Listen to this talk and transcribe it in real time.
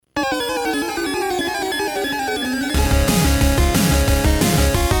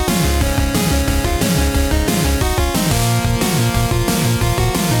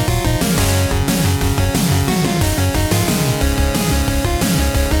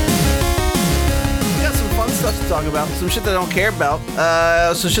talk about. Some shit that I don't care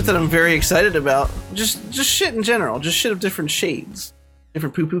about. Some shit that I'm very excited about. Just shit in general. Just shit of different shades,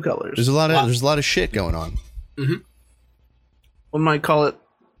 different poo colors. There's a lot of shit going on. Mm-hmm. One might call it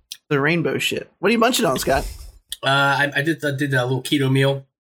the rainbow shit. What are you munching on, Scott? I did a little keto meal.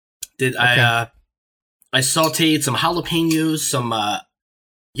 I sauteed some jalapenos, some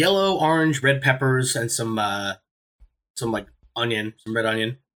yellow, orange, red peppers, and some like onion, some red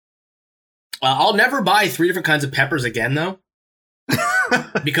onion. I'll never buy 3 different kinds of peppers again, though,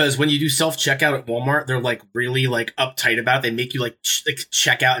 because when you do self-checkout at Walmart, they're like really like uptight about it. They make you like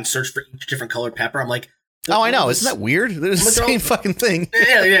check out and search for each different colored pepper. I'm like, oh, I know. Isn't that weird? They're the same fucking thing.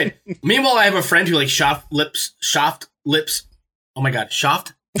 Yeah. Meanwhile, I have a friend who like shoft lips. Oh my god,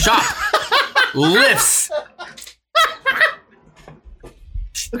 shoft lips.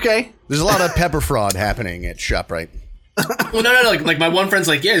 Okay. There's a lot of pepper fraud happening at ShopRite. Well, no. Like my one friend's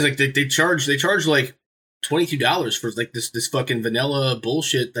like, yeah, he's like they charge like $22 for like this fucking vanilla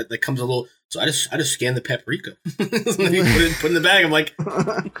bullshit that comes a little. So I just scan the paprika, and then you put it in the bag. I'm like,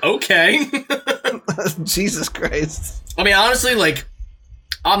 okay. Jesus Christ. I mean, honestly, like,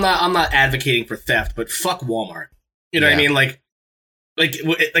 I'm not advocating for theft, but fuck Walmart. You know what I mean? Like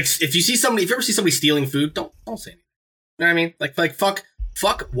if you ever see somebody stealing food, don't say anything. You know what I mean? Like fuck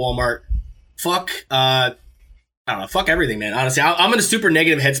Walmart. Fuck I don't know, fuck everything, man. Honestly, I'm in a super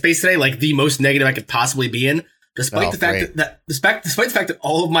negative headspace today, like the most negative I could possibly be in, despite the fact despite the fact that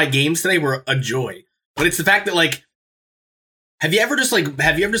all of my games today were a joy. But it's the fact that like, have you ever just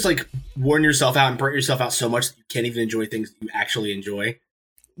worn yourself out and burnt yourself out so much that you can't even enjoy things that you actually enjoy?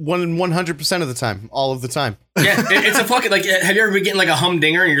 100% of the time, all of the time. Yeah, it's a fucking like. Have you ever been getting like a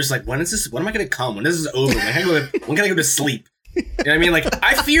humdinger and you're just like, when is this? When am I gonna come? When this is over? When can I go to sleep? You know what I mean? Like,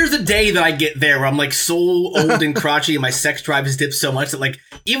 I fear the day that I get there where I'm like so old and crotchety and my sex drive has dipped so much that like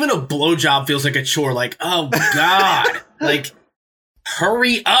even a blowjob feels like a chore. Like, oh god, like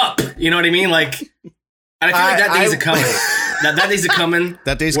hurry up. You know what I mean? Like, and I feel like that day's coming. That day's coming.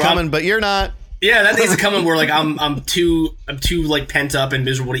 That day's coming, but you're not. Yeah, that day's coming where like I'm too like pent up and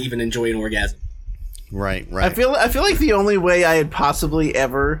miserable to even enjoy an orgasm. Right. I feel like the only way I'd possibly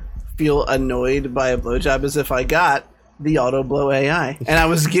ever feel annoyed by a blowjob is if I got the auto blow AI, and I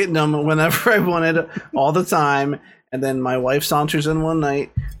was getting them whenever I wanted, all the time. And then my wife saunters in one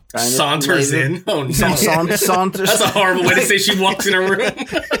night. Saunters in? Oh no! Saunters. That's a horrible way to say she walks in a room.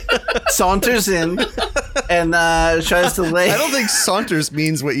 Saunters in and tries to lay. I don't think saunters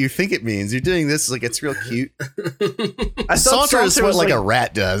means what you think it means. You're doing this like it's real cute. I Saunter is what like a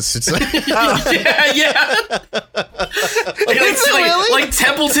rat does. It's like yeah. Like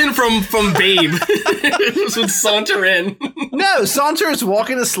Templeton from Babe. This would saunter in. No, saunter is walk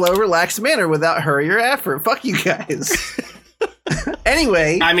in a slow, relaxed manner without hurry or effort. Fuck you guys.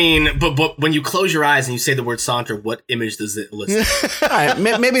 Anyway, I mean, but when you close your eyes and you say the word saunter, what image does it elicit? All right,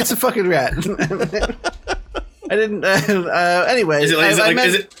 maybe it's a fucking rat. I didn't. Anyway, is it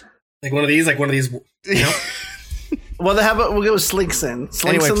like one of these? Like one of these? You know? Well, we'll go with Slinks in.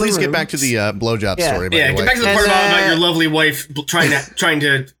 Anyway, please get back to the blowjob story. Yeah, get back to the part about your lovely wife trying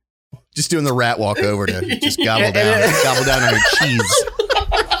to just doing the rat walk over to just gobble down on your cheese.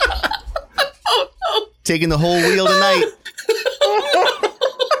 Taking the whole wheel tonight.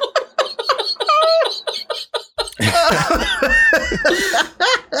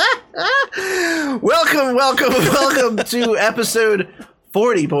 Welcome to episode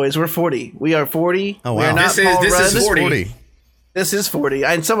 40, boys. We're 40. We are 40. Oh wow! We are not this is 40. This is 40.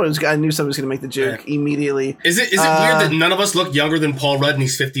 I knew somebody was going to make the joke immediately. Is it weird that none of us look younger than Paul Rudd and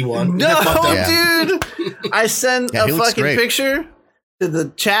he's 51? No, dude. I sent a fucking picture to the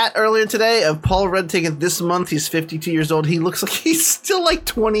chat earlier today of Paul Rudd taking this month. He's 52 years old. He looks like he's still like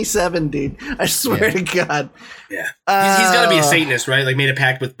 27, dude. I swear to God. Yeah. He's got to be a Satanist, right? Like made a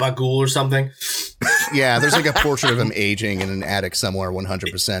pact with Bagul or something. Yeah, there's like a portrait of him aging in an attic somewhere,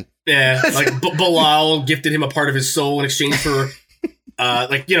 100%. Yeah, like Bilal gifted him a part of his soul in exchange for,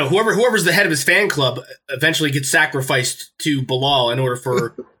 like, you know, whoever's the head of his fan club eventually gets sacrificed to Bilal in order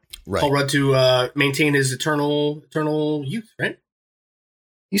for Paul Rudd to maintain his eternal youth, right?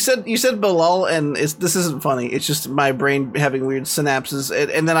 You said Bilal, and this isn't funny. It's just my brain having weird synapses,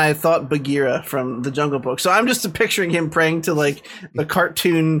 and then I thought Bagheera from the Jungle Book. So I'm just picturing him praying to like the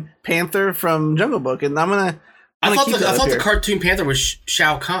cartoon panther from Jungle Book, and I thought the cartoon panther was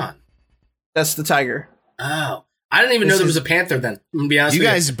Shao Kahn. That's the tiger. Oh, I didn't even know there was a panther then. I'm gonna be honest. You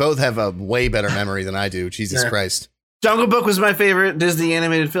guys both have a way better memory than I do. Jesus Christ! Jungle Book was my favorite Disney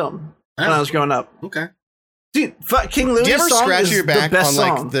animated film when I was growing up. Okay. Dude, King Louis. Do you ever song scratch is your back the best on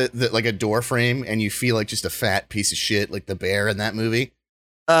like song. the like a door frame and you feel like just a fat piece of shit like the bear in that movie?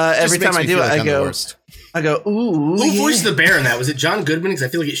 Every time I do it, I'm the worst. I go, ooh. Who voiced the bear in that? Was it John Goodman? Because I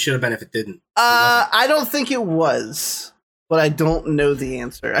feel like it should have been if it didn't. I don't think it was, but I don't know the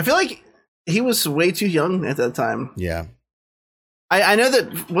answer. I feel like he was way too young at that time. Yeah. I know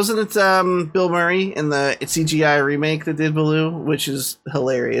that, wasn't it Bill Murray in the CGI remake that did Baloo, which is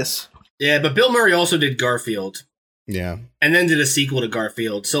hilarious. Yeah, but Bill Murray also did Garfield. Yeah. And then did a sequel to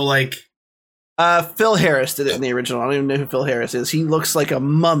Garfield. So, like... Phil Harris did it in the original. I don't even know who Phil Harris is. He looks like a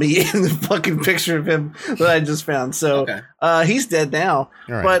mummy in the fucking picture of him that I just found. So he's dead now.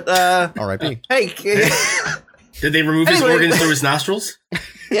 All right. But R.I.P. Hey, did they remove his organs through his nostrils?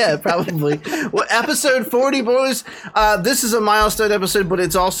 Yeah, probably. Well, episode 40, boys. This is a milestone episode, but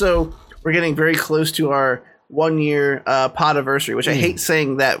it's also, we're getting very close to our 1 year podiversary, which I hate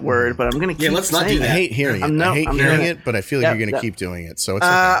saying that word, but I'm going to keep let's not saying do that. I hate hearing it. I hate hearing it, but I feel like you're going to keep doing it. So it's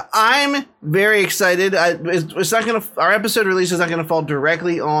okay. I'm very excited. It's not going to, our episode release is not going to fall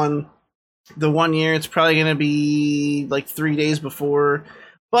directly on the 1 year. It's probably going to be like 3 days before,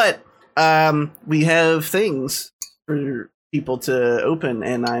 but we have things for people to open,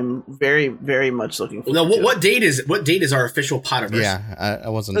 and I'm very, very much looking forward to it. What date is our official podiversary? Yeah, I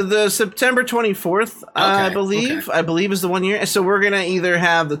wasn't. The September 24th, I believe. I believe is the 1 year. So we're gonna either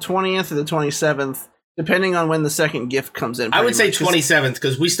have the 20th or the 27th, depending on when the second gift comes in. I would say 27th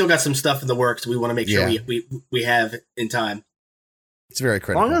because we still got some stuff in the works. We want to make sure we have in time. It's very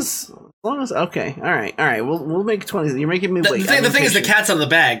critical. As long as okay, all right. We'll make 20. You're making me wait. The thing is, the cat's out of the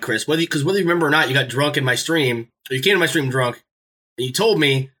bag, Chris. Whether you remember or not, you got drunk in my stream. Or you came to my stream drunk, and you told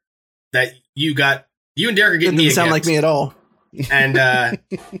me that you and Derek are getting me a gift. Doesn't sound like me at all. And I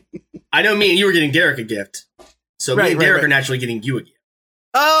know me and you were getting Derek a gift, so me and Derek are naturally getting you a gift.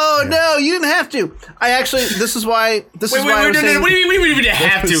 Oh no, you didn't have to. I actually, this is why. What do you mean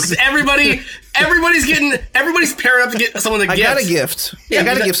have to? Because everybody's pairing up to get someone a gift. I got a gift. I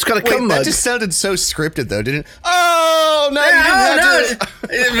got a gift. It's got a cum mug. That just sounded so scripted, though, didn't it? Oh no, you didn't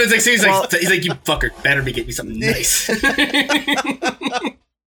have to. He's like, you fucker, better be getting me something nice.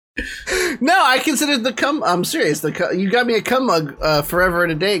 No, I considered the cum. I'm serious. You got me a cum mug forever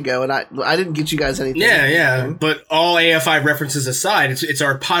and a day ago, and I didn't get you guys anything. Yeah. But all AFI references aside, it's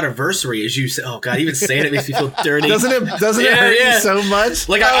our podiversary, as you say. Oh god, even saying it makes me feel dirty. Doesn't it hurt you so much?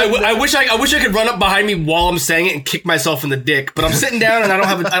 Like I wish I could run up behind me while I'm saying it and kick myself in the dick, but I'm sitting down and I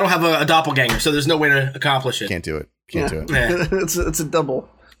don't have a doppelganger, so there's no way to accomplish it. Can't do it. Can't do it. Yeah. It's a double.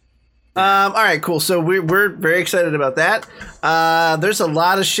 All right, cool. So we're very excited about that. There's a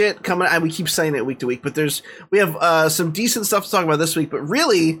lot of shit coming. We keep saying it week to week, but we have some decent stuff to talk about this week. But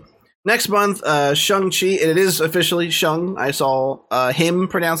really, next month, Shang-Chi, and it is officially Shang. I saw him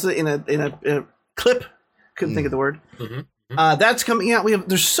pronounce it in a clip. Couldn't think of the word. Mm-hmm. That's coming out.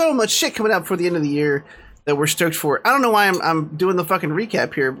 There's so much shit coming out before the end of the year that we're stoked for. I don't know why I'm doing the fucking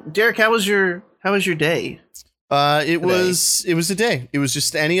recap here. Derek, how was your day? It was a day. It was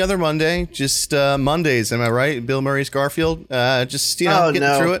just any other Monday, just Mondays. Am I right? Bill Murray's Garfield. Just getting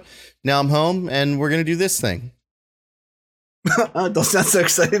through it. Now I'm home, and we're gonna do this thing. Don't sound so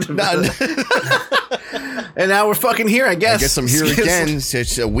excited about it. And now we're fucking here. I guess I'm here again.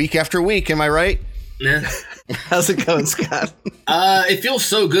 It's a week after week. Am I right? Yeah. How's it going, Scott? It feels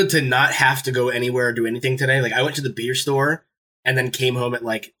so good to not have to go anywhere or do anything today. Like I went to the beer store and then came home at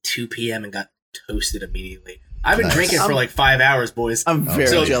like 2 p.m. and got toasted immediately. I've been drinking for like 5 hours, boys. I'm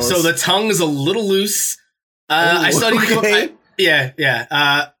very jealous. So the tongue is a little loose. I still need to come up. Yeah.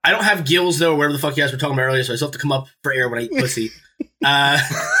 I don't have gills though, whatever the fuck you guys were talking about earlier, so I still have to come up for air when I eat pussy.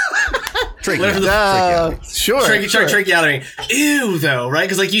 Tracheotomy. Ew, though, right?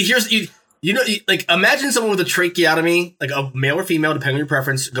 Because like like imagine someone with a tracheotomy, like a male or female, depending on your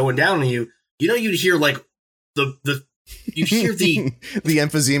preference, going down on you. You'd hear like you hear the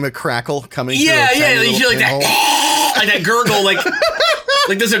emphysema crackle coming. Yeah. You hear like that, like that gurgle, like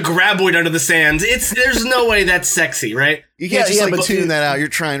there's a graboid under the sands. There's no way that's sexy, right? You can't tune that out. You're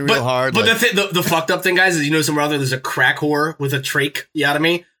trying real hard. But the fucked up thing, guys, is somewhere out there's a crack whore with a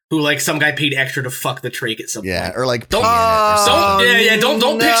tracheotomy who like some guy paid extra to fuck the trach at some point. Yeah, or like don't picture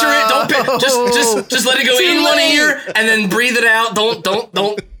it. Just let it go in one ear and then breathe it out. Don't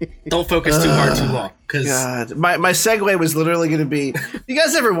focus too hard too long. God, my segue was literally going to be: you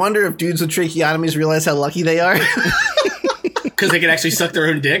guys ever wonder if dudes with tracheotomies realize how lucky they are? Because they can actually suck their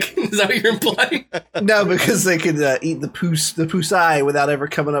own dick? Is that what you're implying? No, because they could eat the pussy without ever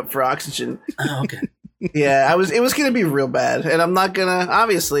coming up for oxygen. Oh, okay. Yeah, it was going to be real bad, and I'm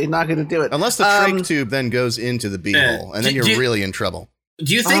obviously not gonna do it unless the trach tube then goes into the beehole, and then you're really in trouble.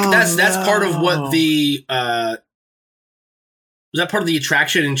 Do you think that's part of what the was that part of the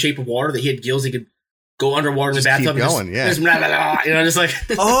attraction in Shape of Water, that he had gills he could go underwater in the bathtub. Keep going, just blah, blah, blah, you know, just like.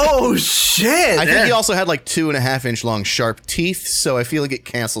 Oh shit! I think he also had like 2.5 inch long sharp teeth, so I feel like it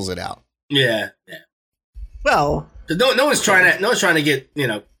cancels it out. Yeah. Well, no one's trying to get, you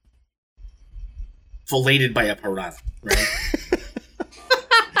know, filleted by a piranha, right?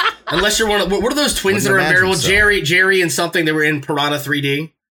 Unless you're one of what are those twins that are in there? Well, Jerry and something. They were in Piranha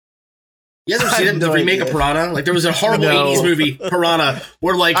 3D. You guys ever seen the remake of Piranha? Like there was a horrible 80s movie, Piranha,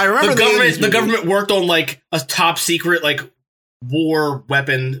 where like the government worked on like a top secret like war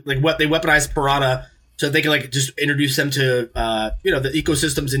weapon, like what they weaponized Piranha so that they could like just introduce them to you know, the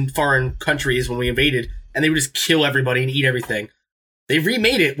ecosystems in foreign countries when we invaded, and they would just kill everybody and eat everything. They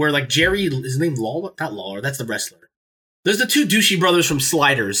remade it where like Jerry, is his name Lawler? Not Lawler, that's the wrestler. There's the two douchey brothers from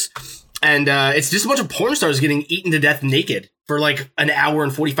Sliders, and it's just a bunch of porn stars getting eaten to death naked for like an hour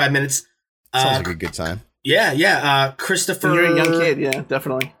and 45 minutes. Sounds like a good time. Yeah. Christopher. You're a young kid, yeah,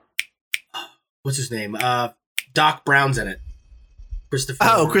 definitely. What's his name? Doc Brown's in it.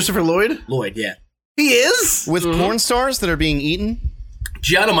 Christopher Lloyd? Lloyd, yeah. He is? With porn stars that are being eaten?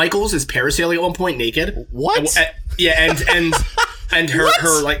 Gianna Michaels is parasailing at one point naked. What? And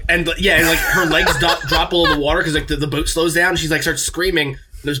her like her legs drop below the water because like the boat slows down. And she's like starts screaming.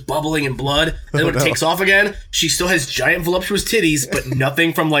 There's bubbling and blood. And then when it takes off again, she still has giant voluptuous titties, but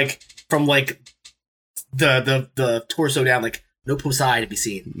nothing from the torso down. Like no pusai to be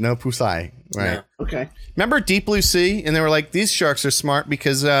seen. No pusai, right? No. Okay. Remember Deep Blue Sea? And they were like, these sharks are smart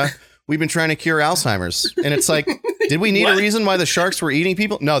because we've been trying to cure Alzheimer's. And it's like, did we need a reason why the sharks were eating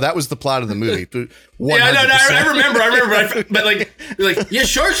people? No, that was the plot of the movie. 100%. Yeah, no, I remember. But like, yeah,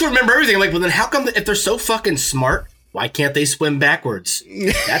 sharks remember everything. Like, well, then how come if they're so fucking smart, why can't they swim backwards?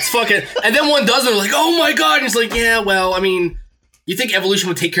 That's fucking. And then one does, and they're like, oh my god. And it's like, yeah, well, I mean, you think evolution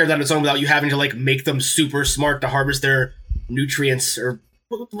would take care of that on its own without you having to like make them super smart to harvest their nutrients or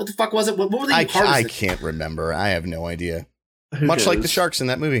what the fuck was it? What were they harvesting? I can't remember. I have no idea. Much like the sharks in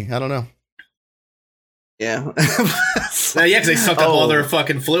that movie. I don't know. Yeah. Yeah, because they sucked up all their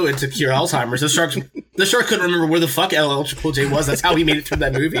fucking fluid to cure Alzheimer's. The shark couldn't remember where the fuck LL Cool J was. That's how he made it through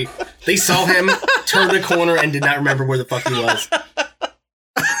that movie. They saw him, turned the corner, and did not remember where the fuck he was.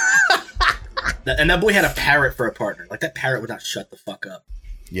 And that boy had a parrot for a partner. Like, that parrot would not shut the fuck up.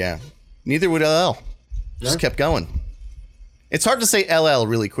 Yeah. Neither would LL. Just kept going. It's hard to say LL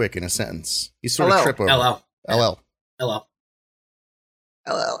really quick in a sentence. You sort of trip over. LL.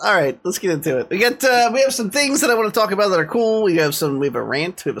 All right, let's get into it. We have some things that I want to talk about that are cool. We have a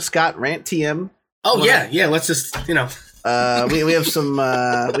rant. We have a Scott rant TM. Oh yeah. Let's just we have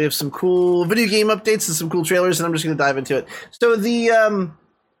some cool video game updates and some cool trailers, and I'm just going to dive into it. So the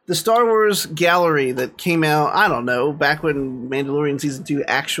Star Wars gallery that came out, I don't know, back when Mandalorian season 2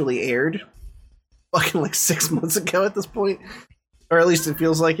 actually aired, fucking like 6 months ago at this point, or at least it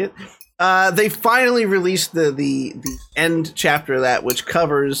feels like it. They finally released the end chapter of that, which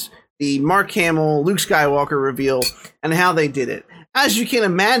covers the Mark Hamill, Luke Skywalker reveal and how they did it. As you can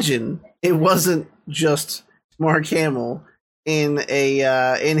imagine, it wasn't just Mark Hamill in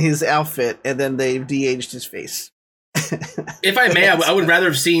his outfit, and then they de-aged his face. If I may, I would rather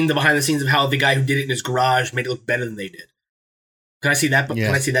have seen the behind the scenes of how the guy who did it in his garage made it look better than they did. Can I see that? Yeah.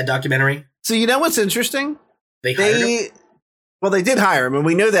 Can I see that documentary? So you know what's interesting? They hired him? Well, they did hire him, and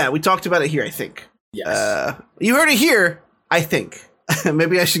we know that. We talked about it here, I think. Yes. You heard it here, I think.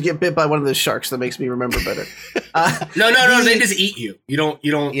 Maybe I should get bit by one of those sharks that makes me remember better. No. They just eat you. You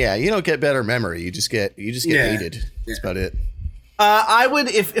don't. Yeah, you don't get better memory. You just get aided. That's about it. I would,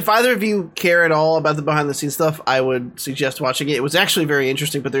 if either of you care at all about the behind the scenes stuff, I would suggest watching it. It was actually very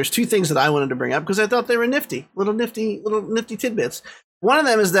interesting, but there's two things that I wanted to bring up because I thought they were nifty tidbits. One of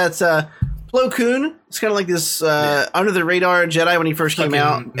them is that Plo Koon is kind of like this under the radar Jedi when he first came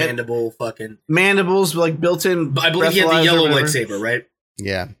out. Mandibles like built in. I believe he had the yellow lightsaber, right?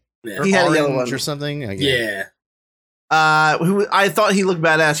 Yeah. He had a yellow one or something. Yeah. Who I thought he looked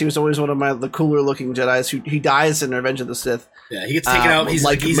badass. He was always one of the cooler looking Jedis. He dies in Revenge of the Sith. Yeah, he gets taken out. He's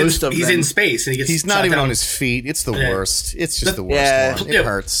in space, and he's not even on his feet. It's the worst. It's just the worst. It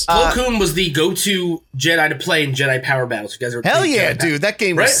hurts. Plo Koon was the go-to Jedi to play in Jedi Power Battles. You guys are hell yeah, dude! That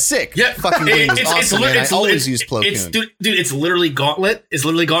game was sick. Yeah, fucking game was awesome. I always use Plo Koon. Dude, it's literally Gauntlet. It's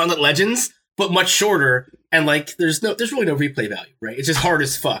literally Gauntlet Legends, but much shorter. And like, there's really no replay value, right? It's just hard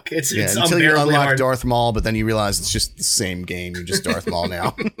as fuck. It's until you unlock Darth Maul, but then you realize it's just the same game. You're just Darth Maul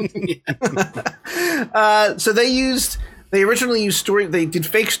now. So they originally used they did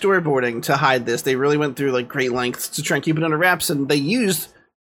fake storyboarding to hide this. They really went through like great lengths to try and keep it under wraps, and they used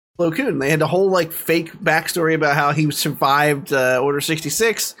Plo Koon. They had a whole like fake backstory about how he survived Order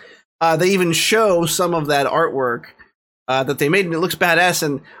 66. They even show some of that artwork that they made, and it looks badass.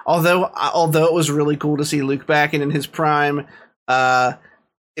 And although it was really cool to see Luke back and in his prime,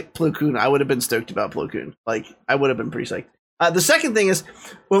 Plo Koon, I would have been stoked about Plo Koon. Like, I would have been pretty psyched. The second thing is,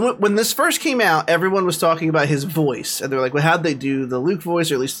 when this first came out, everyone was talking about his voice, and they're like, well, how'd they do the Luke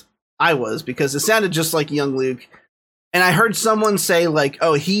voice? Or at least I was, because it sounded just like young Luke. And I heard someone say, like,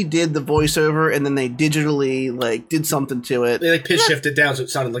 oh, he did the voiceover, and then they digitally, like, did something to it. They, like, pitch shifted down so it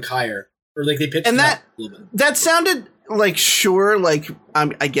sounded, like, higher. Or, like, they pitched it up a little bit. That sounded like, sure, like,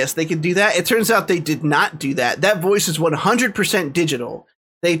 I guess they could do that. It turns out they did not do that. That voice is 100% digital.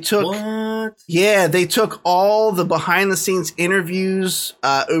 They took... What? Yeah, they took all the behind-the-scenes interviews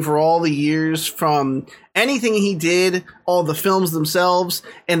over all the years from anything he did, all the films themselves,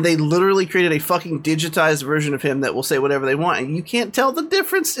 and they literally created a fucking digitized version of him that will say whatever they want, and you can't tell the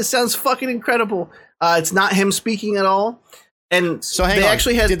difference. It sounds fucking incredible. It's not him speaking at all. And so they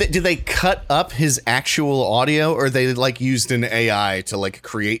actually had... Did they cut up his actual audio, or they like used an AI to like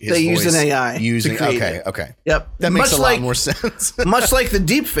create his voice? They used an AI using... to create Okay, it. okay. Yep. That makes a lot more sense. Much like the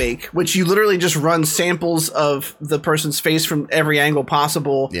deepfake, which you literally just run samples of the person's face from every angle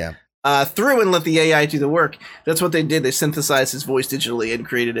possible through and let the AI do the work. That's what they did. They synthesized his voice digitally and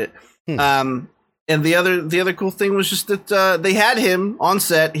created it. And the other cool thing was just that they had him on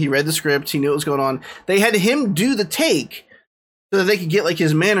set. He read the script. He knew what was going on. They had him do the take so that they could get like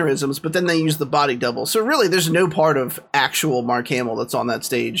his mannerisms, but then they used the body double. So really, there's no part of actual Mark Hamill that's on that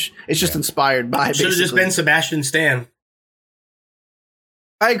stage. It's just inspired by. Should have just been Sebastian Stan.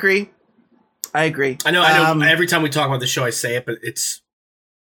 I agree. I know. Every time we talk about the show, I say it, but it's.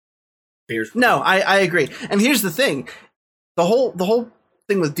 No, I agree. And here's the thing: the whole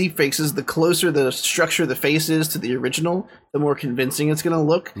thing with deepfakes is the closer the structure of the face is to the original, the more convincing it's going to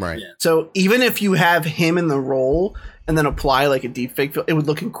look. Right. Yeah. So even if you have him in the role and then apply like a deepfake, it would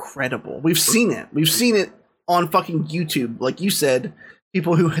look incredible. We've seen it. We've seen it on fucking YouTube. Like you said,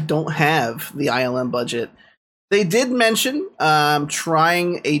 people who don't have the ILM budget. They did mention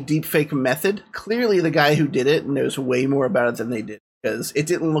trying a deepfake method. Clearly, the guy who did it knows way more about it than they did, because it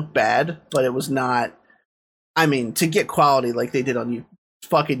didn't look bad, but it was not. I mean, to get quality like they did on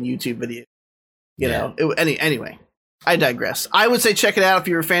fucking YouTube video, you know. Anyway, I digress. I would say check it out if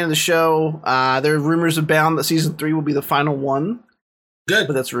you're a fan of the show. There are rumors abound that season 3 will be the final one. Good,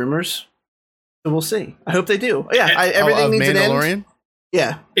 but that's rumors, so we'll see. I hope they do. Yeah, everything needs an end.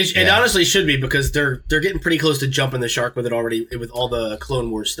 Yeah, it honestly should be, because they're getting pretty close to jumping the shark with it already, with all the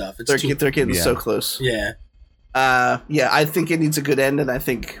Clone Wars stuff. They're getting so close. Yeah. I think it needs a good end, and I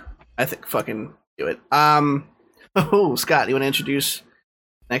think fucking do it. Oh, Scott, you want to introduce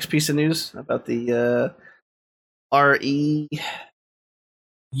next piece of news about the RE?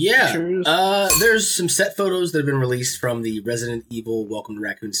 Yeah. Pictures? There's some set photos that have been released from the Resident Evil Welcome to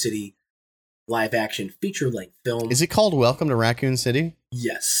Raccoon City live action feature length film. Is it called Welcome to Raccoon City?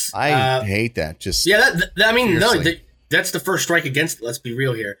 Yes. I hate that. Just I mean, seriously. No, that's the first strike against it. Let's be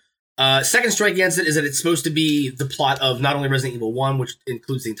real here. Second strike against it is that it's supposed to be the plot of not only Resident Evil 1, which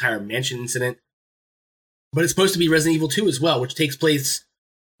includes the entire mansion incident, but it's supposed to be Resident Evil 2 as well, which takes place,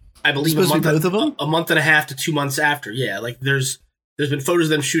 I believe, a month and a half to 2 months after. Yeah, like there's been photos of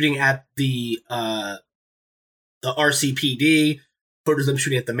them shooting at the RCPD, photos of them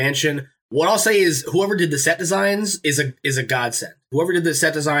shooting at the mansion. What I'll say is, whoever did the set designs is a godsend. Whoever did the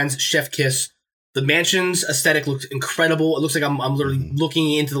set designs, chef kiss. The mansion's aesthetic looks incredible. It looks like I'm literally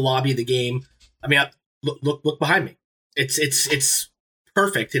looking into the lobby of the game. I mean, look behind me. It's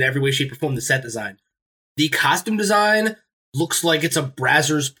perfect in every way, shape, or form. The set design, the costume design looks like it's a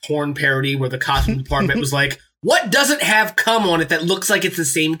Brazzers porn parody, where the costume department was like, "What doesn't have cum on it that looks like it's the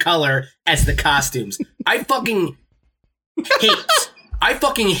same color as the costumes?" I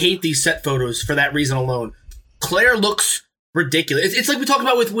fucking hate these set photos for that reason alone. Claire looks ridiculous. It's like we talked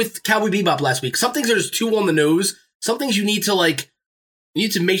about with Cowboy Bebop last week. Some things are just too on the nose. Some things you need to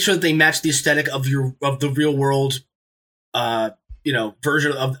make sure that they match the aesthetic of the real world,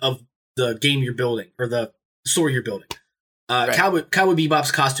 version of the game you're building or the story you're building. Right. Cowboy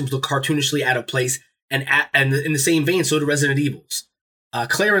Bebop's costumes look cartoonishly out of place, and in the same vein, so do Resident Evil's.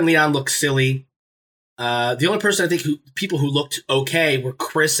 Claire and Leon look silly. The only person I think people who looked okay were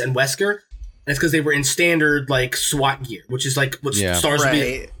Chris and Wesker, and it's because they were in standard like SWAT gear, which is like what stars would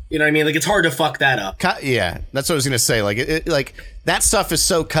be. You know what I mean? Like, it's hard to fuck that up. Yeah, that's what I was gonna say. Like, like that stuff is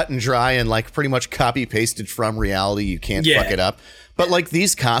so cut and dry and like pretty much copy pasted from reality. You can't fuck it up. But like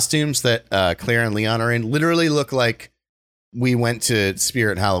these costumes that Claire and Leon are in literally look like we went to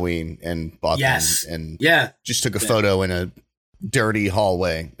Spirit Halloween and bought them and just took a photo in a dirty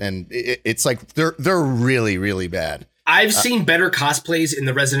hallway, and it's like they're really, really bad. I've seen better cosplays in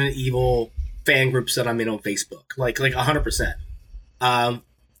the Resident Evil fan groups that I'm in on Facebook, like 100%. I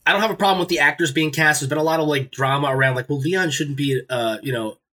don't have a problem with the actors being cast. There's been a lot of like drama around like, well, Leon shouldn't be,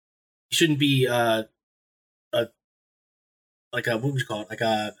 shouldn't be like a, what would you call it, like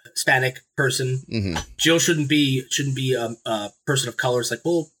a Hispanic person. Mm-hmm. Jill shouldn't be a person of color. It's like,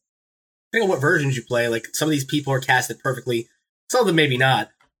 well, depending on what versions you play, like some of these people are casted perfectly, some of them maybe not.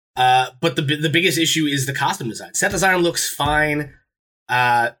 But the biggest issue is the costume design. Set design looks fine.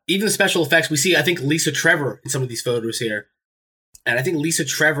 Even the special effects, we see, I think, Lisa Trevor in some of these photos here. And I think Lisa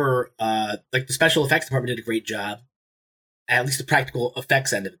Trevor, like the special effects department did a great job. At least the practical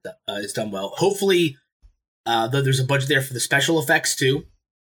effects end of it is done well. Hopefully, there's a budget there for the special effects too.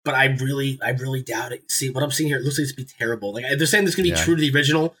 But I really doubt it. See, what I'm seeing here, it looks like it's going to be terrible. Like they're saying this is going to be true to the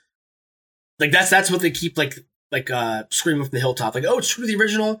original. Like that's what they keep like screaming from the hilltop. Like, oh, it's true to the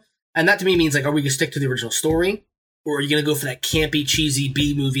original. And that to me means like, are we going to stick to the original story? Or are you going to go for that campy, cheesy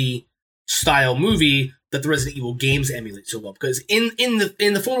B-movie style movie that the Resident Evil games emulate so well? Because in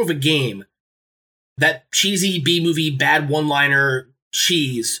the form of a game, that cheesy B-movie, bad one-liner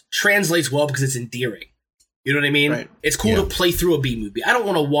cheese translates well because it's endearing. You know what I mean? Right. It's cool to play through a B-movie. I don't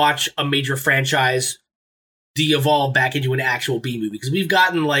want to watch a major franchise de-evolve back into an actual B-movie because we've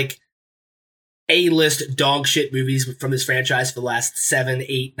gotten like A-list dog shit movies from this franchise for the last 7,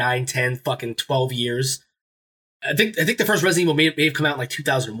 8, 9, 10, fucking 12 years. I think the first Resident Evil may have come out in like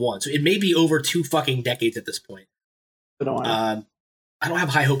 2001, so it may be over 2 fucking decades at this point. I don't have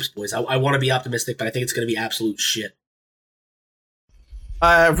high hopes, boys. I want to be optimistic, but I think it's going to be absolute shit.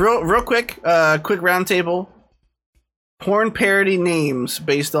 Real quick roundtable. Porn parody names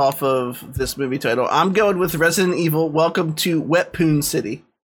based off of this movie title. I'm going with Resident Evil. Welcome to Wet Poon City.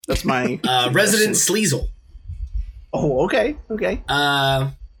 That's my Resident Sleazel. Oh, okay.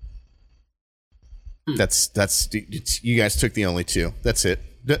 That's you guys took the only two. That's it.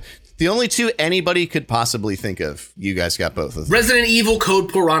 The only two anybody could possibly think of. You guys got both of them. Resident Evil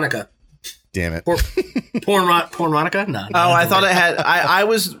Code Poronica. Damn it. Pornonica? No. Oh, I thought it had.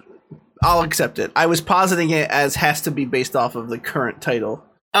 I'll accept it. I was positing it as has to be based off of the current title.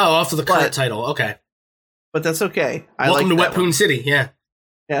 Oh, off of the current title. Okay. But that's okay. Welcome to Wet Poon City. Yeah.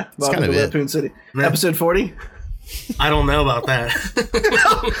 Yeah. Welcome to Wet Poon City. Yeah. Episode 40. I don't know about that.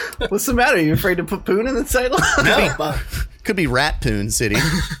 What's the matter? Are you afraid to put poon in the title? No. Could be Rat Poon City.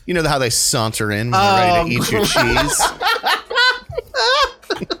 You know how they saunter in when they're ready to eat your cheese.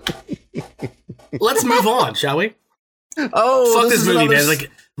 Let's move on, shall we? Oh, fuck this movie, man! Like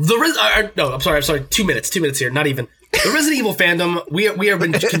no, I'm sorry. 2 minutes. 2 minutes here. not even. The Resident Evil fandom. We have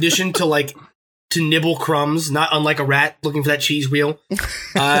been conditioned to nibble crumbs, not unlike a rat looking for that cheese wheel.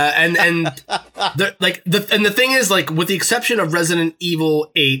 And the thing is, like, with the exception of Resident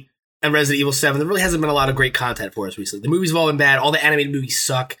Evil 8 and Resident Evil 7, there really hasn't been a lot of great content for us recently. The movies have all been bad. All the animated movies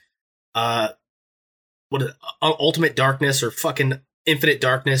suck. Ultimate Darkness or fucking Infinite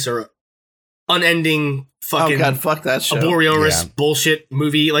Darkness or unending fucking. Oh god, fuck that show. Boreoris bullshit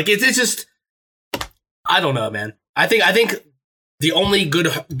movie. Like it's just. I don't know, man. I think the only good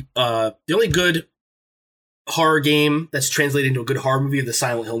horror game that's translated into a good horror movie are the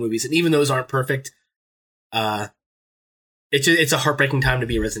Silent Hill movies, and even those aren't perfect. It's a heartbreaking time to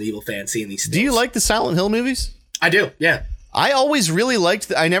be a Resident Evil fan seeing these things. Do you like the Silent Hill movies? I do, yeah. I always really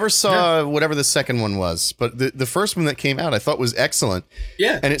liked I never saw whatever the second one was, but the first one that came out I thought was excellent.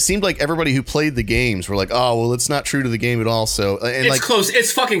 Yeah. And it seemed like everybody who played the games were like, oh, well, it's not true to the game at all. So and it's close.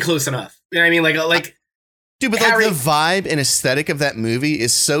 It's fucking close enough. You know what I mean? Like dude, but Harry, like the vibe and aesthetic of that movie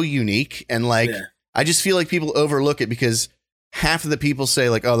is so unique. And I just feel like people overlook it because half of the people say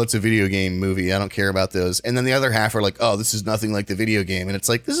like, oh, that's a video game movie. I don't care about those. And then the other half are like, oh, this is nothing like the video game. And it's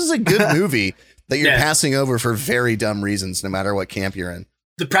like, this is a good movie that you're passing over for very dumb reasons, no matter what camp you're in.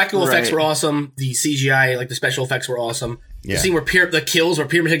 The practical effects were awesome. The CGI, like the special effects were awesome. Yeah. The scene where the kills where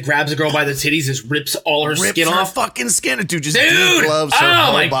Pyramid Head grabs a girl by the titties, just rips all her skin off. Fucking skin, dude. Just gloves her oh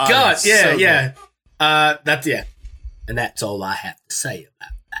whole my body. God. Yeah, So yeah. And that's all I have to say about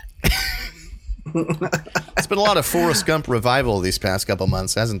that. It's been a lot of Forrest Gump revival these past couple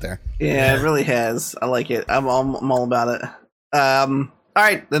months, hasn't there? Yeah, it really has. I like it. I'm all about it. All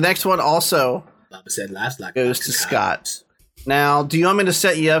right, the next one also Baba said last like goes to Scott. Now, do you want me to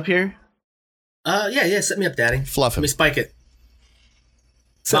set you up here? Yeah, set me up, Daddy. Fluff him. Let me spike it.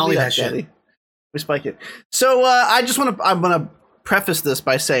 Set me up, Daddy. Let me spike it. So, I'm gonna preface this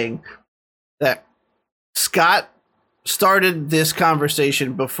by saying that Scott started this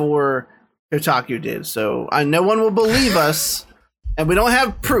conversation before Kotaku did, so no one will believe us, and we don't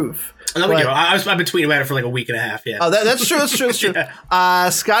have proof. I've been tweeting about it for like a week and a half. Yeah. Oh, that's true. That's true. That's true. Yeah.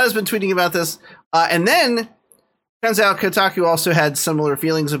 Scott has been tweeting about this, and then turns out Kotaku also had similar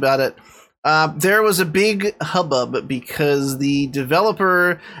feelings about it. There was a big hubbub because the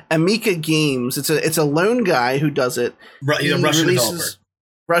developer Amica Games, it's a lone guy who does it. He's a Russian developer.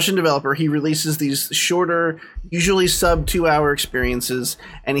 Russian developer. He releases these shorter, usually sub 2-hour experiences,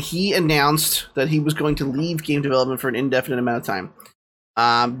 and he announced that he was going to leave game development for an indefinite amount of time,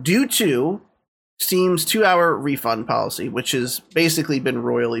 due to Steam's 2-hour refund policy, which has basically been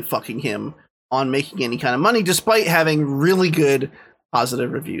royally fucking him on making any kind of money, despite having really good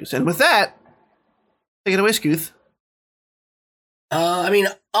positive reviews. And with that, take it away, Scooth. I mean,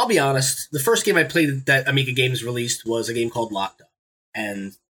 I'll be honest. The first game I played that Amiga Games released was a game called Locked Up.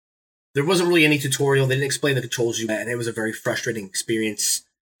 And there wasn't really any tutorial. They didn't explain the controls you had, and it was a very frustrating experience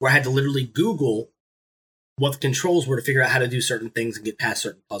where I had to literally Google what the controls were to figure out how to do certain things and get past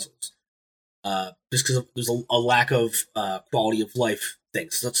certain puzzles. Just because there's a lack of quality of life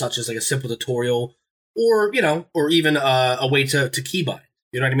things, such as like a simple tutorial, or even a way to keybind.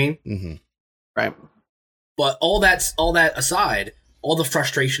 You know what I mean? Mm-hmm. Right. But all that aside, all the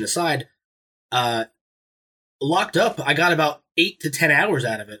frustration aside, Locked Up, I got about 8 to 10 hours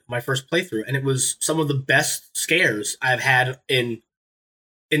out of it my first playthrough, and it was some of the best scares I've had in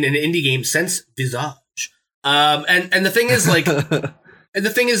an indie game since Visage. And the thing is, like,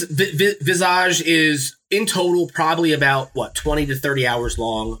 Visage is in total probably about 20 to 30 hours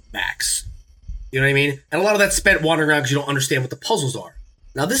long max. You know what I mean? And a lot of that's spent wandering around because you don't understand what the puzzles are.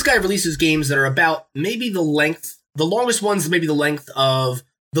 Now, this guy releases games that are about maybe the longest one's maybe the length of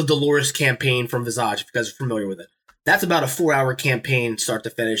the Dolores campaign from Visage, if you guys are familiar with it. That's about a 4-hour campaign, start to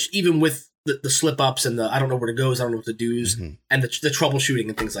finish, even with the slip-ups and the I don't know where to go, I don't know what to do's, and the troubleshooting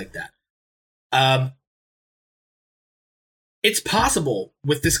and things like that. It's possible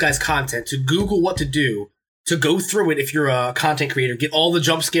with this guy's content to Google what to do, to go through it if you're a content creator, get all the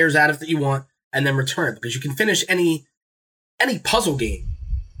jump scares out of it that you want, and then return it, because you can finish any puzzle game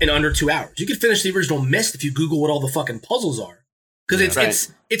in under 2 hours. You can finish the original Myst if you Google what all the fucking puzzles are,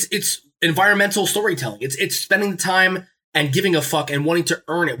 because it's environmental storytelling. It's spending the time and giving a fuck and wanting to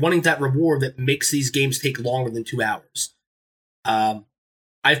earn it, wanting that reward that makes these games take longer than 2 hours.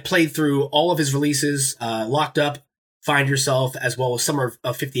 I've played through all of his releases, Locked Up, Find Yourself, as well as Summer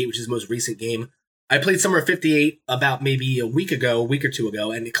of 58, which is his most recent game. I played Summer of 58 about maybe a week or two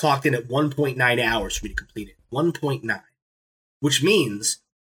ago, and it clocked in at 1.9 hours for me to complete it. 1.9. Which means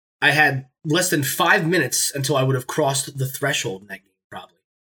I had less than 5 minutes until I would have crossed the threshold in that game, probably.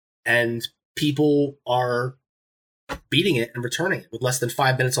 And people are beating it and returning it with less than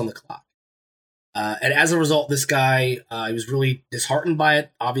 5 minutes on the clock. And as a result, this guy, he was really disheartened by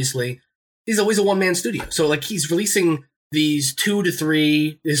it, obviously. He's always a one-man studio. So, like, he's releasing these 2 to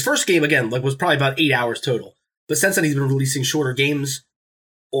 3... His first game, again, was probably about 8 hours total. But since then, he's been releasing shorter games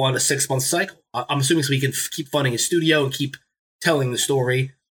on a 6-month cycle. I'm assuming so he can keep funding his studio and keep telling the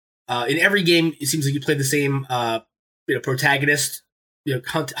story. In every game, it seems like you play the same protagonist,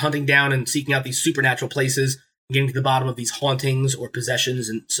 hunting down and seeking out these supernatural places, getting to the bottom of these hauntings or possessions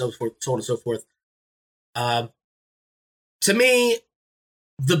and so forth, so on and so forth. To me,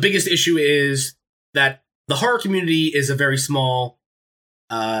 the biggest issue is that the horror community is a very small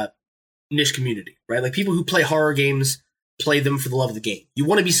niche community, right? Like, people who play horror games play them for the love of the game. You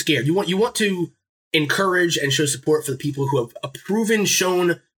want to be scared. You want to encourage and show support for the people who have a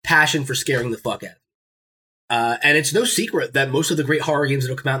shown passion for scaring the fuck out of you. And it's no secret that most of the great horror games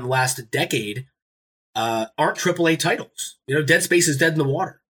that have come out in the last decade aren't AAA titles. Dead Space is dead in the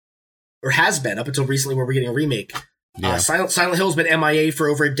water, or has been up until recently, where we're getting a remake. Yeah. Silent Hill's been MIA for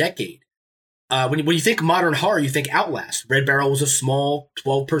over a decade. When you think modern horror, you think Outlast. Red Barrel was a small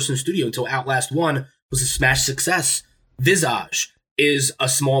 12-person studio until Outlast 1 was a smash success. Visage is a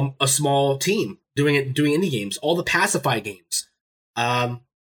small team doing indie games. All the Pacify games.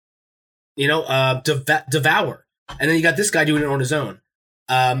 Devour. And then you got this guy doing it on his own.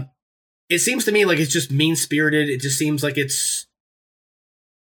 It seems to me like it's just mean-spirited. It just seems like it's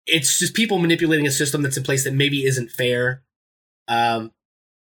just people manipulating a system that's in place that maybe isn't fair.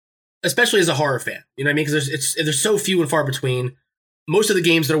 Especially as a horror fan. You know what I mean? Because there's so few and far between. Most of the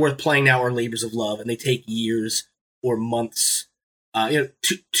games that are worth playing now are labors of love, and they take years or months.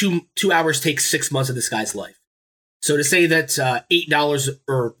 2 hours takes 6 months of this guy's life. So to say that $8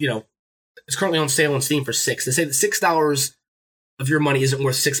 or, it's currently on sale on Steam for $6, to say that $6 of your money isn't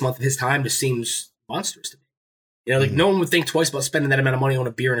worth 6 months of his time just seems monstrous to me. No one would think twice about spending that amount of money on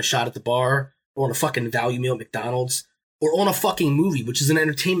a beer and a shot at the bar, or on a fucking value meal at McDonald's, or on a fucking movie, which is an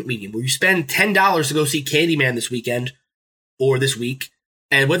entertainment medium, where you spend $10 to go see Candyman this weekend, or this week,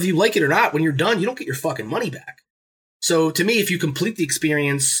 and whether you like it or not, when you're done, you don't get your fucking money back. So to me, if you complete the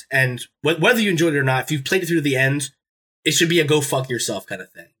experience, and whether you enjoyed it or not, if you've played it through to the end, it should be a go fuck yourself kind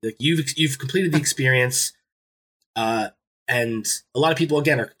of thing. Like you've completed the experience, and a lot of people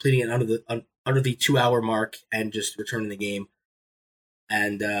again are completing it under the 2 hour mark and just returning the game.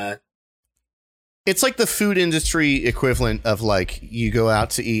 And it's like the food industry equivalent of like you go out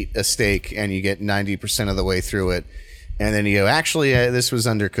to eat a steak and you get 90% of the way through it, and then you go, actually, this was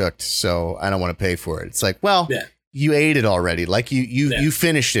undercooked, so I don't want to pay for it. It's like, well, you ate it already. Like you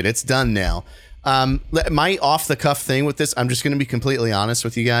finished it. It's done now. My off the cuff thing with this, I'm just going to be completely honest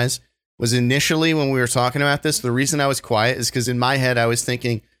with you guys, was initially when we were talking about this, the reason I was quiet is because in my head I was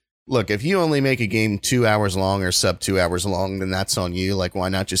thinking, look, if you only make a game 2 hours long or sub 2 hours long, then that's on you. Like, why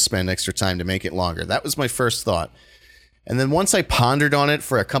not just spend extra time to make it longer? That was my first thought. And then once I pondered on it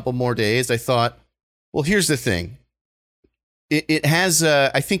for a couple more days, I thought, well, here's the thing. It has,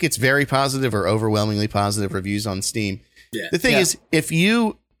 I think it's very positive or overwhelmingly positive reviews on Steam. Yeah. The thing is, if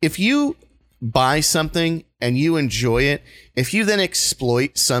you buy something and you enjoy it, if you then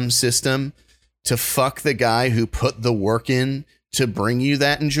exploit some system to fuck the guy who put the work in to bring you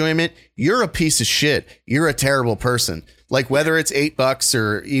that enjoyment, you're a piece of shit. You're a terrible person. Like, whether it's $8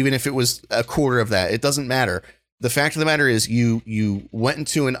 or even if it was a quarter of that, it doesn't matter. The fact of the matter is you went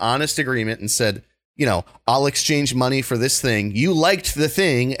into an honest agreement and said, you know, I'll exchange money for this thing. You liked the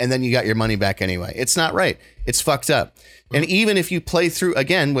thing, and then you got your money back anyway. It's not right. It's fucked up. And even if you play through,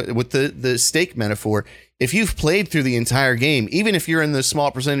 again, with the steak metaphor, if you've played through the entire game, even if you're in the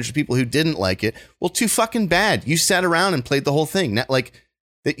small percentage of people who didn't like it, well, too fucking bad. You sat around and played the whole thing. Not like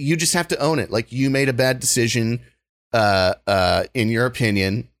that. You just have to own it. Like, you made a bad decision, in your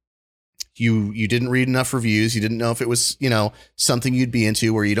opinion. You didn't read enough reviews. You didn't know if it was, you know, something you'd be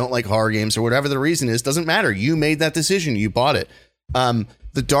into, or you don't like horror games, or whatever the reason is. Doesn't matter. You made that decision. You bought it.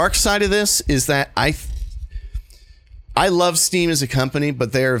 The dark side of this is that I love Steam as a company,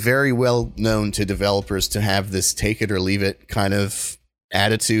 but they are very well known to developers to have this take it or leave it kind of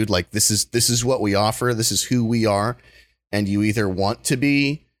attitude. Like, this is what we offer. This is who we are. And you either want to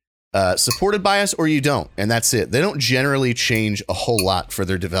be supported by us or you don't. And that's it. They don't generally change a whole lot for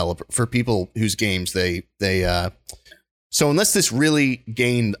their for people whose games so unless this really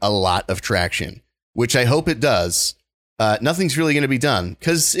gained a lot of traction, which I hope it does, nothing's really going to be done,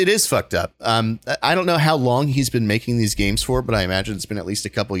 because it is fucked up. I don't know how long he's been making these games for, but I imagine it's been at least a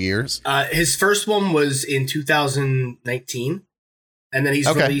couple years. His first one was in 2019, and then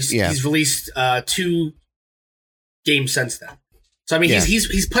he's released 2 games since then. So I mean,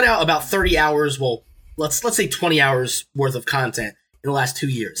 he's put out about 30 hours. Well, let's say 20 hours worth of content in the last 2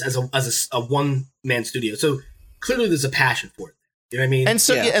 years as a one man studio. So clearly, there's a passion for it. You know what I mean? And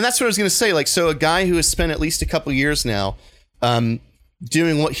so, and that's what I was going to say. Like, so a guy who has spent at least a couple years now,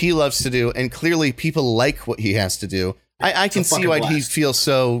 doing what he loves to do, and clearly people like what he has to do. I can see why he feels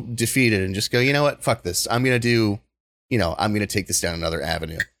so defeated and just go, you know what? Fuck this. I'm going to take this down another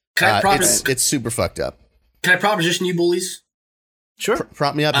avenue. It's super fucked up. Can I proposition you bullies? Sure.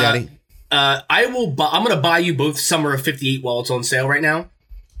 Prop me up, Daddy. I'm going to buy you both Summer of 58 while it's on sale right now.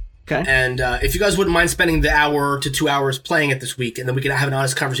 Okay. And if you guys wouldn't mind spending the hour to 2 hours playing it this week, and then we can have an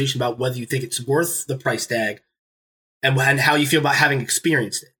honest conversation about whether you think it's worth the price tag and how you feel about having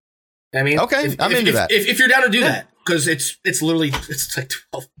experienced it. You know what I mean? Okay, I'm into that. If you're down to do that, because it's literally like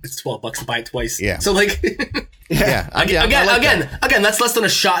 $12 to buy it twice. Yeah. So like, again, that's less than a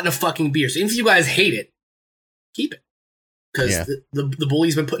shot in a fucking beer. So if you guys hate it, keep it. Because the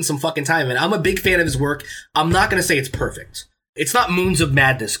bully's been putting some fucking time in. I'm a big fan of his work. I'm not going to say it's perfect. It's not Moons of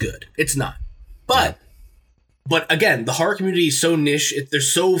Madness good. It's not. But again, the horror community is so niche.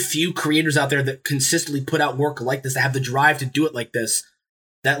 There's so few creators out there that consistently put out work like this, that have the drive to do it like this,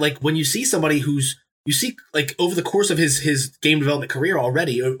 that like when you see somebody you see like over the course of his game development career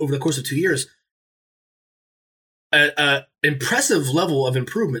already, over the course of 2 years, a impressive level of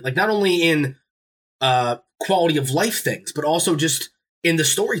improvement, like not only in quality of life things, but also just in the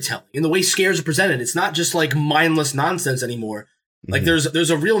storytelling, in the way scares are presented. It's not just like mindless nonsense anymore. Like there's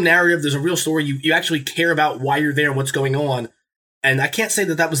a real narrative, there's a real story. You actually care about why you're there and what's going on. And I can't say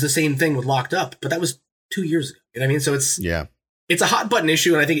that was the same thing with Locked Up, but that was 2 years ago. You know what I mean? So it's a hot button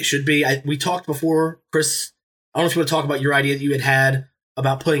issue, and I think it should be. We talked before, Chris. I don't know if you want to talk about your idea that you had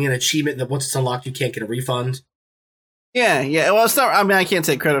about putting an achievement that once it's unlocked, you can't get a refund. Yeah. Well, it's not. I mean, I can't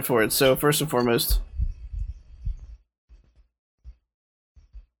take credit for it. So first and foremost.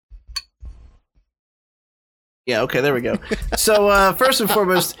 Yeah, okay, there we go. So, first and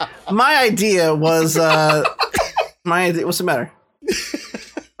foremost, my idea was... what's the matter?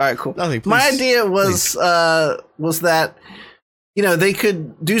 All right, cool. Nothing, please. My idea was that, you know, they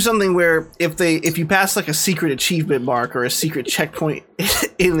could do something where if you pass like a secret achievement mark or a secret checkpoint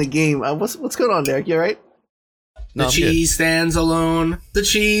in the game... what's going on, Derek? You all right? The cheese stands alone. The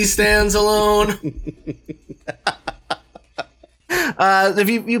cheese stands alone. If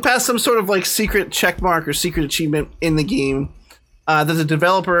you pass some sort of like secret check mark or secret achievement in the game that the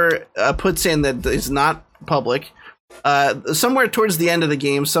developer puts in that is not public, somewhere towards the end of the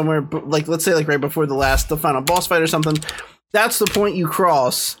game, somewhere like let's say like right before the final boss fight or something, that's the point you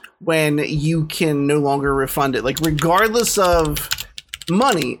cross when you can no longer refund it. Like regardless of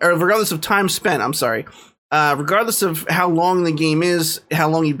money or regardless of time spent, regardless of how long the game is, how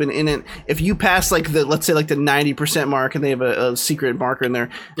long you've been in it, if you pass like let's say like the 90% mark and they have a secret marker in there,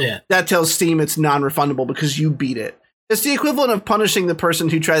 that tells Steam it's non-refundable because you beat it. It's the equivalent of punishing the person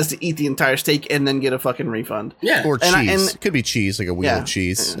who tries to eat the entire steak and then get a fucking refund. Yeah, or cheese. It could be cheese, like a wheel of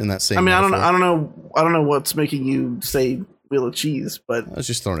cheese in that same. I mean, I don't know what's making you say wheel of cheese, but I was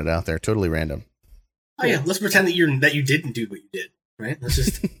just throwing it out there, totally random. Oh yeah, let's pretend that you didn't do what you did, right? Let's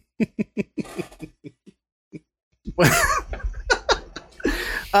just.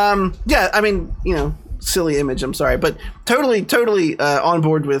 Yeah, I mean, silly image. I'm sorry, but totally on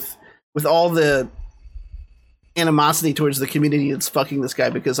board with all the animosity towards the community that's fucking this guy,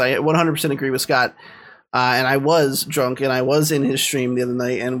 because I 100% agree with Scott. And I was drunk and I was in his stream the other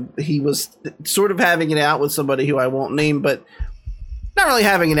night and he was sort of having it out with somebody who I won't name, but not really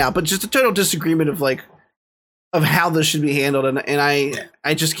having it out, but just a total disagreement of how this should be handled. And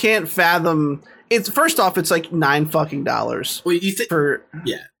I just can't fathom. It's first off, it's like $9 fucking. Well, you think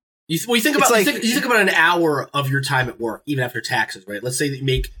you think about you think about an hour of your time at work, even after taxes, right? Let's say that you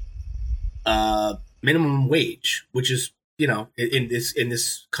make minimum wage, which is in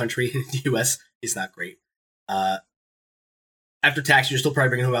this country, in the U.S., is not great. After taxes, you're still probably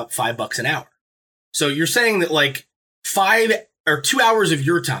bringing home about $5 an hour. So you're saying that like 5 or 2 hours of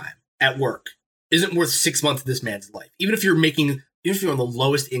your time at work isn't worth 6 months of this man's life, even if you're on the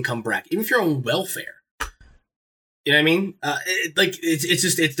lowest income bracket, even if you're on welfare. You know what I mean?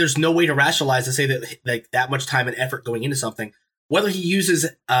 There's no way to rationalize to say that like that much time and effort going into something, whether he uses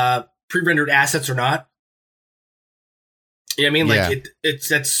pre-rendered assets or not. You know what I mean? Like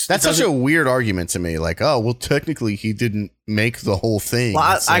that's such a weird argument to me. Like, oh, well, technically he didn't make the whole thing.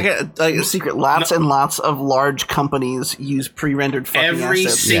 I get a secret. Lots and lots of large companies use pre-rendered fucking every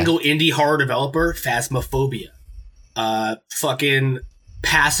assets. Single indie horror developer, Phasmophobia, fucking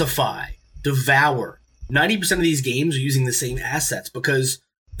Pacify, Devour. 90% of these games are using the same assets because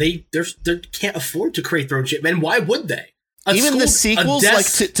they can't afford to create their own shit. Man, why would they? Even the sequels, like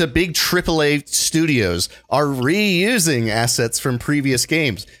to big AAA studios, are reusing assets from previous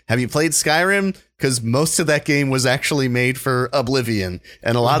games. Have you played Skyrim? Because most of that game was actually made for Oblivion,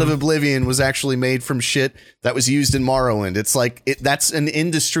 and a lot of Oblivion was actually made from shit that was used in Morrowind. It's like that's an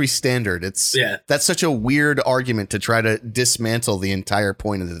industry standard. That's such a weird argument to try to dismantle the entire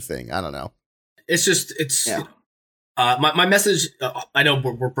point of the thing. I don't know. My message. I know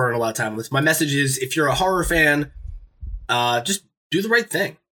we're burning a lot of time on this. My message is: if you're a horror fan, just do the right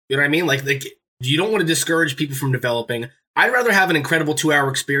thing. You know what I mean? Like you don't want to discourage people from developing. I'd rather have an incredible 2-hour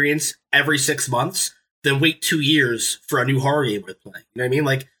experience every 6 months than wait 2 years for a new horror game to play. You know what I mean?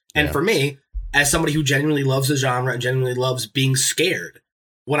 Like, and for me, as somebody who genuinely loves the genre and genuinely loves being scared,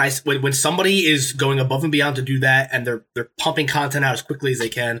 when somebody is going above and beyond to do that and they're pumping content out as quickly as they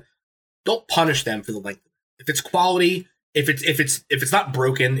can, don't punish them for the length. If it's quality, if it's not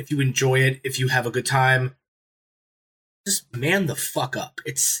broken, if you enjoy it, if you have a good time, just man the fuck up.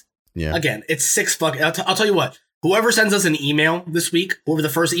 Again, it's $6. I'll tell you what. Whoever sends us an email this week, whoever the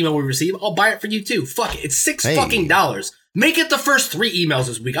first email we receive, I'll buy it for you too. Fuck it. It's $6 fucking. Make it the first 3 emails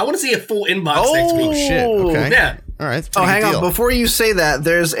this week. I want to see a full inbox next week. Shit. Okay. Yeah. All right. Hang on. Before you say that,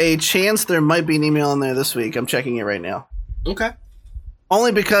 there's a chance there might be an email in there this week. I'm checking it right now. Okay.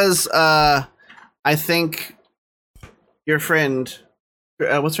 Only because I think your friend,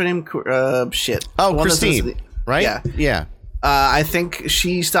 what's her name? Shit. Oh, Christine. Right? Yeah. Yeah. I think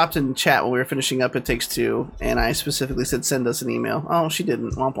she stopped in chat when we were finishing up It Takes Two, and I specifically said send us an email. Oh, she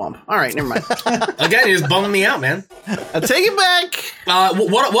didn't. Womp womp. All right, never mind. Again, you're just bumming me out, man. I'll take it back.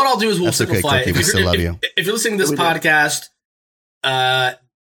 What I'll do is we'll simplify it. We still love you. If you're listening to this podcast,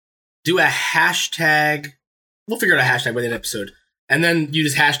 do a hashtag. We'll figure out a hashtag by the end of the episode, and then you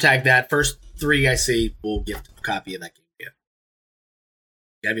just hashtag that. First 3 I see, we'll get a copy of that game.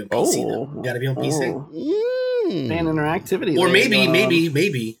 You gotta be on PC. Though. You gotta be on PC. Fan interactivity. Or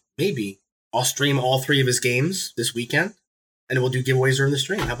maybe I'll stream all 3 of his games this weekend, and we'll do giveaways during the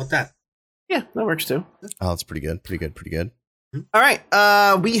stream. How about that? Yeah, that works too. Oh, that's pretty good. All right,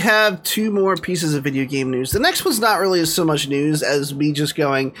 we have 2 more pieces of video game news. The next one's not really so much news as me just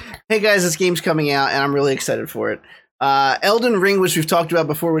going, hey guys, this game's coming out, and I'm really excited for it. Elden Ring, which we've talked about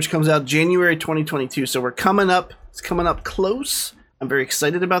before, which comes out January 2022. So we're coming up. It's coming up close. I'm very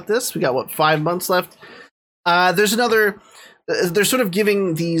excited about this. We got 5 months left. There's another. They're sort of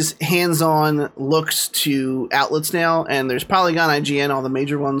giving these hands-on looks to outlets now, and there's Polygon, IGN, all the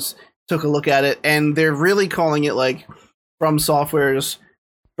major ones took a look at it, and they're really calling it like From Software's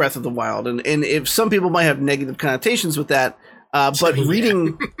Breath of the Wild. And if some people might have negative connotations with that, but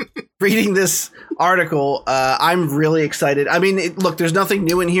reading this article, I'm really excited. I mean, look, there's nothing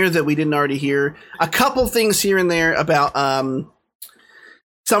new in here that we didn't already hear. A couple things here and there about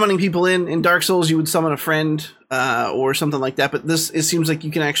summoning people in Dark Souls. You would summon a friend or something like that, but it seems like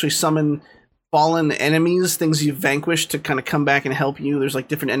you can actually summon fallen enemies, things you've vanquished, to kind of come back and help you. There's like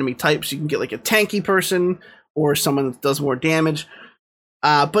different enemy types. You can get like a tanky person or someone that does more damage.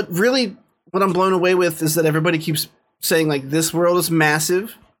 But really, what I'm blown away with is that everybody keeps saying like this world is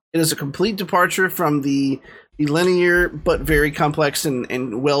massive. It is a complete departure from the linear but very complex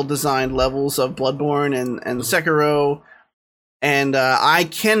and well-designed levels of Bloodborne and Sekiro. And I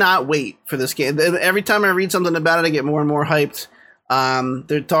cannot wait for this game. Every time I read something about it, I get more and more hyped.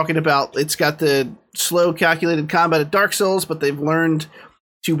 They're talking about it's got the slow, calculated combat of Dark Souls, but they've learned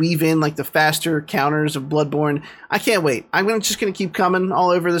to weave in like the faster counters of Bloodborne. I can't wait. I'm just gonna keep coming all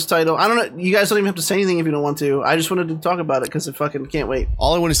over this title. I don't know. You guys don't even have to say anything if you don't want to. I just wanted to talk about it because I fucking can't wait.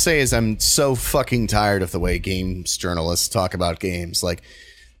 All I want to say is I'm so fucking tired of the way games journalists talk about games. Like,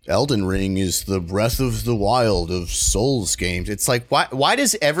 Elden Ring is the Breath of the Wild of Souls games. It's like, why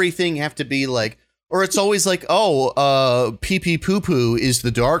does everything have to be like, or it's always like, pee pee poo poo is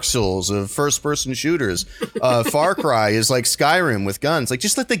the Dark Souls of first person shooters. Far Cry is like Skyrim with guns. Like,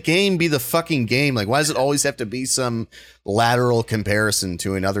 just let the game be the fucking game. Like, why does it always have to be some lateral comparison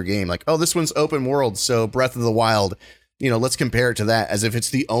to another game? Like, oh, this one's open world, so Breath of the Wild, let's compare it to that, as if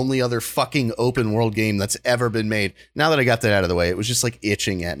it's the only other fucking open world game that's ever been made. Now that I got that out of the way, it was just like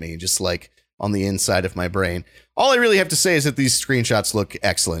itching at me, just like on the inside of my brain. All I really have to say is that these screenshots look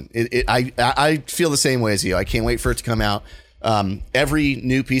excellent. I feel the same way as you. I can't wait for it to come out. Every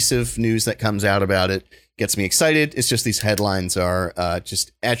new piece of news that comes out about it gets me excited. It's just these headlines are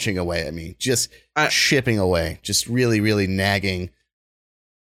just etching away at me, just shipping away, just really, really nagging.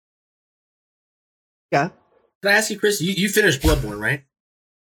 Yeah. Can I ask you, Chris? You finished Bloodborne, right?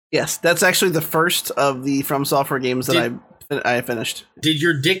 Yes, that's actually the first of the From Software games that I finished. Did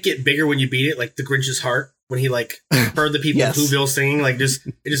your dick get bigger when you beat it, like the Grinch's heart, when he like heard the people Yes. in Whoville singing? Like, it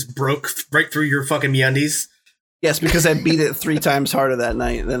just broke right through your fucking meundies. Yes, because I beat it 3 times harder that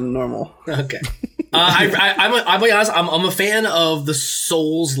night than normal. Okay. I'll be honest. I'm a fan of the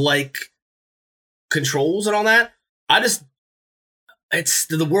Souls-like controls and all that. It's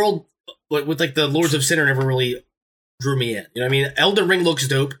the world with like the Lords of Sinner never really drew me in. You know what I mean? Elden Ring looks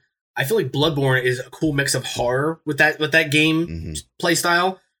dope. I feel like Bloodborne is a cool mix of horror with that game play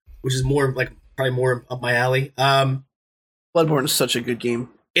style, which is probably more up my alley. Bloodborne is such a good game.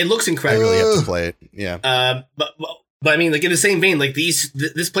 It looks I incredible. really have to play it. Yeah. But I mean, like in the same vein, like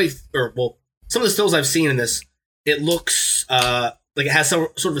this place, some of the stills I've seen in this, it looks like it has some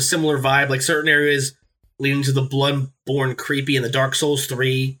sort of a similar vibe. Like certain areas leading to the Bloodborne creepy in the Dark Souls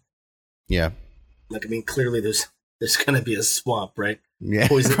 3. Yeah. Like, I mean, clearly there's gonna be a swamp, right? Yeah.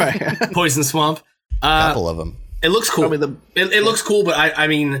 Poison swamp. A couple of them. It looks cool. Probably It looks cool, but I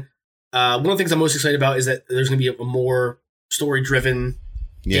mean, one of the things I'm most excited about is that there's gonna be a more story driven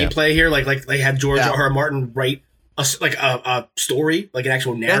gameplay here. Like they had George R.R. Martin write a story, like an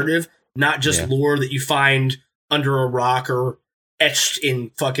actual narrative, not just lore that you find under a rock or etched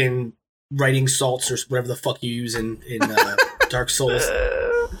in fucking writing salts or whatever the fuck you use in Dark Souls.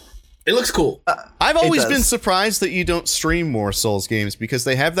 It looks cool. I've always been surprised that you don't stream more Souls games because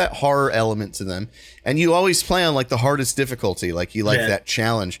they have that horror element to them, and you always play on like the hardest difficulty, like you like that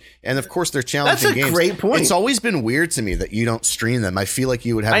challenge. And of course, they're challenging games. That's a great point. It's always been weird to me that you don't stream them. I feel like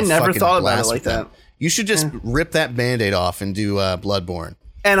you would have. I never fucking thought about blast it like with them. that. You should just rip that Band-Aid off and do Bloodborne.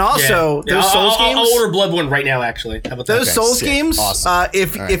 And also, those Souls games. I'll order Bloodborne right now. Actually, how about that? Those Souls games. Awesome.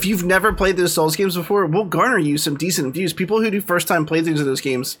 If you've never played those Souls games before, we'll garner you some decent views. People who do first time playthroughs of those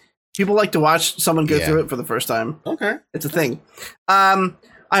games. People like to watch someone go through it for the first time. Okay. It's a thing. I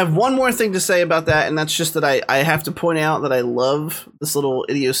have one more thing to say about that, and that's just that I have to point out that I love this little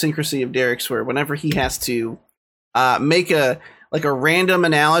idiosyncrasy of Derek's, where whenever he has to make a random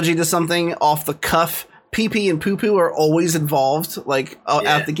analogy to something off the cuff, pee-pee and poo-poo are always involved,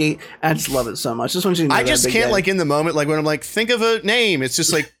 out the gate. I just love it so much. Just want you to know I just can't, like, in the moment, like, when I'm like, think of a name, it's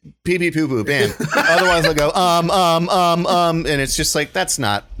just like, pee-pee poo-poo, bam. Otherwise, I'll go, and it's just like, that's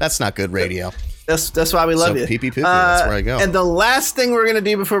not good radio. That's why we love you. Pee-pee poo-poo, that's where I go. And the last thing we're going to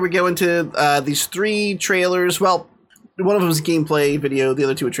do before we go into these 3 trailers, well, one of them was gameplay video, the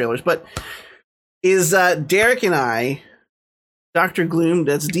other two were trailers. But is Derek and I, Dr. Gloom,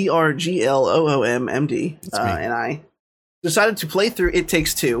 that's DRGLOOMMD, and I decided to play through It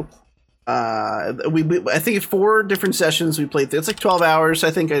Takes Two. I think it's 4 different sessions we played through. It's like 12 hours.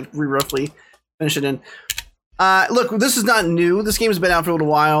 I think we roughly finished it in. Look, this is not new. This game has been out for a little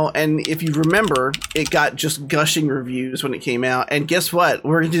while, and if you remember, it got just gushing reviews when it came out. And guess what?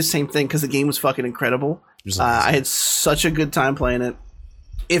 We're gonna do the same thing because the game was fucking incredible. I had such a good time playing it.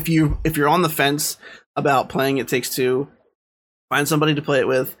 If you're on the fence about playing It Takes Two, find somebody to play it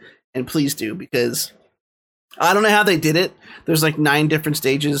with, and please do, because I don't know how they did it. There's like 9 different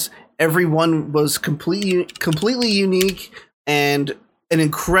stages. Every one was completely unique and an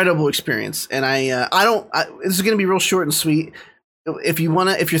incredible experience. And this is going to be real short and sweet. If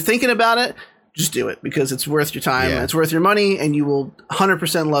you're thinking about it, just do it, because it's worth your time. Yeah. It's worth your money, and you will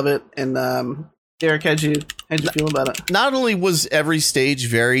 100% love it. And Derek, how'd you feel about it? Not only was every stage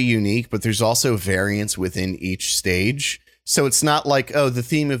very unique, but there's also variance within each stage. So it's not like, oh, the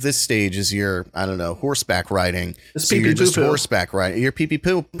theme of this stage is your, I don't know, horseback riding. So you're just horseback riding. You're pee-pee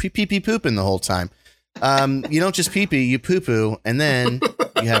pooping the whole time. You don't just pee-pee, you poo-poo, and then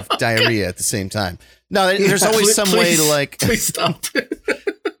you have diarrhea at the same time. No, there's always some way to like... Please stop.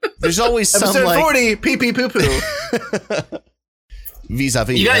 There's always some Episode like... 40, pee-pee poo-poo.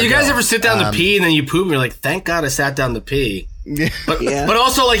 Vis-a-vis. You guys ever sit down to pee and then you poop and you're like, thank God I sat down to pee. But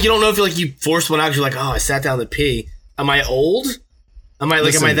also, like, you don't know if you force one out, you're like, oh, I sat down to pee. Am I old? Am I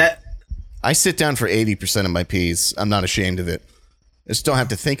that? I sit down for 80% of my pees. I'm not ashamed of it. I just don't have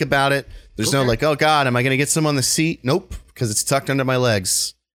to think about it. There's no like, oh God, am I going to get some on the seat? Nope, because it's tucked under my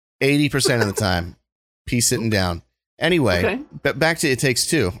legs. 80% of the time, pee sitting down. Anyway, back to It Takes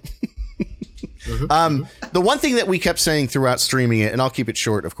Two. The one thing that we kept saying throughout streaming it, and I'll keep it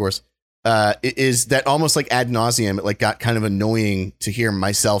short, of course, is that almost like ad nauseum, it like got kind of annoying to hear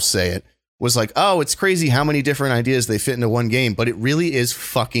myself say it. Was like, oh, it's crazy how many different ideas they fit into one game, but it really is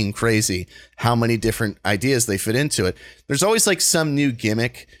fucking crazy how many different ideas they fit into it. There's always like some new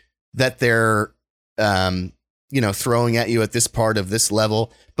gimmick that they're, throwing at you at this part of this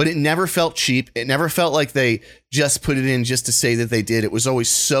level, but it never felt cheap. It never felt like they just put it in just to say that they did. It was always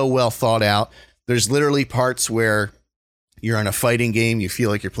so well thought out. There's literally parts where you're in a fighting game, you feel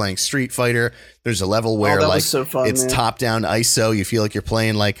like you're playing Street Fighter. There's a level where like so fun, it's top-down ISO. You feel like you're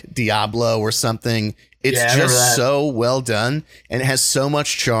playing like Diablo or something. It's just so well done, and it has so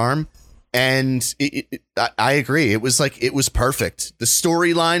much charm. And I agree. It was perfect. The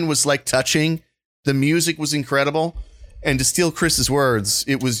storyline was like touching. The music was incredible. And to steal Chris's words,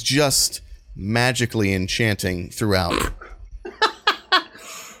 it was just magically enchanting throughout.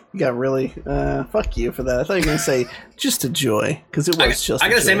 You got really fuck you for that. I thought you were gonna say just a joy, because it was just. I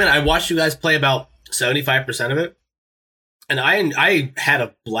gotta say, man, I watched you guys play about 75% of it, and I had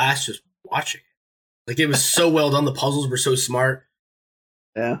a blast just watching it. Like, it was so well done. The puzzles were so smart.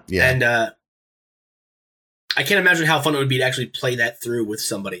 Yeah. And I can't imagine how fun it would be to actually play that through with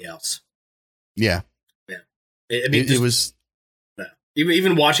somebody else. Yeah. It was.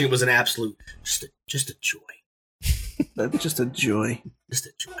 Even watching it was an absolute just a joy. That's just a joy. Just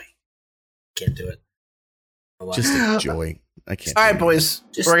a joy. Can't do it. Just a joy. I can't. All right, boys.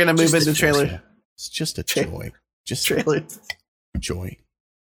 We're gonna move into trailer. It's just a joy. Just trailer. Joy.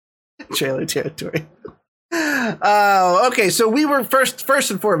 Trailer territory. Okay. So we were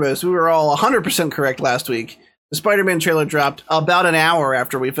first and foremost, we were all 100% correct last week. The Spider-Man trailer dropped about an hour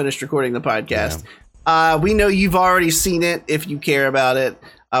after we finished recording the podcast. Yeah. We know you've already seen it if you care about it.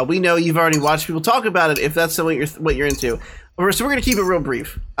 We know you've already watched people talk about it if that's what you're into. So we're going to keep it real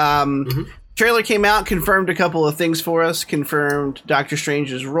brief. Trailer came out, confirmed a couple of things for us. Confirmed Doctor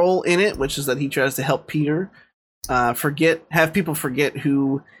Strange's role in it, which is that he tries to help Peter have people forget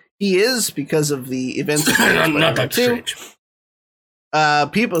who he is because of the events of Spider-Man 2.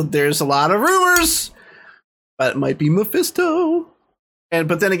 There's a lot of rumors, but it might be Mephisto.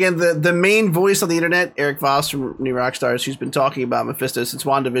 But then again, the main voice on the internet, Eric Voss from New Rockstars, who's been talking about Mephisto since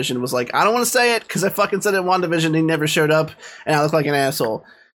WandaVision, was like, I don't want to say it because I fucking said it in WandaVision and he never showed up and I look like an asshole.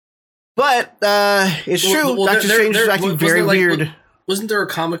 But it's true. Doctor Strange is acting very weird. Wasn't there a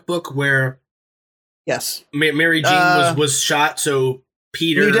comic book where yes, Mary Jane was shot, so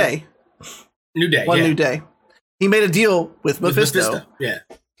Peter... New Day. New Day. He made a deal with Mephisto. Yeah.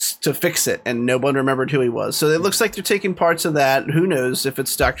 To fix it, and no one remembered who he was. So it looks like they're taking parts of that. Who knows if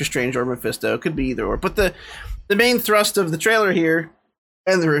it's Doctor Strange or Mephisto? It could be either or. But the main thrust of the trailer here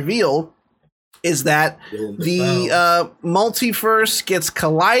and the reveal is that the multiverse gets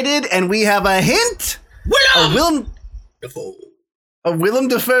collided, and we have a hint of Willem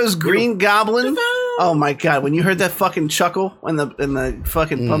Dafoe's Green Goblin Oh my god! When you heard that fucking chuckle and the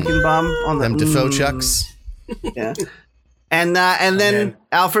fucking pumpkin bomb on the Them Defoe chucks. Yeah. And then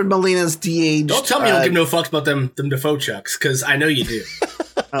Alfred Molina's de-aged. Don't tell me you don't give no fucks about them Defoe chucks, because I know you do.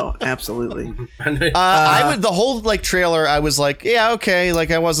 Oh, absolutely. I would the whole like trailer. I was like, yeah, okay.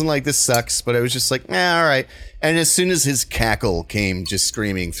 Like I wasn't like this sucks, but I was just like, all right. And as soon as his cackle came just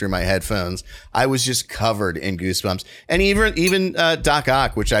screaming through my headphones, I was just covered in goosebumps. And even Doc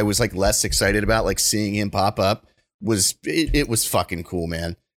Ock, which I was like less excited about, like seeing him pop up, it was fucking cool,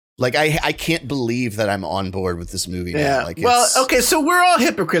 man. Like I can't believe that I'm on board with this movie now. Like, well, okay, so we're all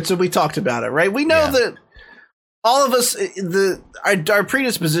hypocrites, and we talked about it, right? We know that all of us, our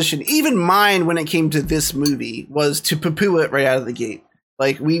predisposition, even mine, when it came to this movie, was to poo-poo it right out of the gate.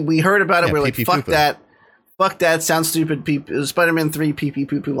 Like we heard about it, we're like, fuck that, sounds stupid. Spider-Man 3, pee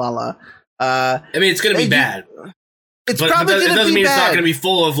poo-poo la la. I mean, it's gonna be bad. It's probably going to be bad. It doesn't mean it's not going to be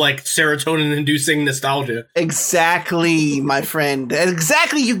full of like serotonin-inducing nostalgia. Exactly, my friend.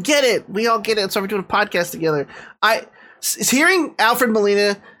 Exactly, you get it. We all get it. So we're doing a podcast together. Hearing Alfred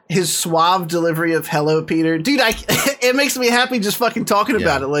Molina, his suave delivery of "Hello, Peter," dude, it makes me happy just fucking talking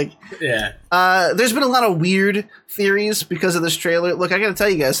about it. Like, there's been a lot of weird theories because of this trailer. Look, I got to tell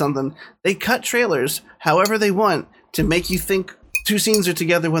you guys something. They cut trailers however they want to make you think two scenes are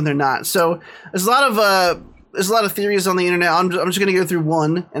together when they're not. So there's a lot of theories on the internet. I'm just going to go through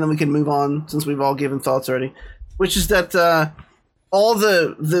one, and then we can move on since we've all given thoughts already. Which is that all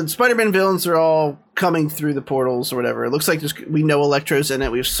the Spider-Man villains are all coming through the portals or whatever. It looks like we know Electro's in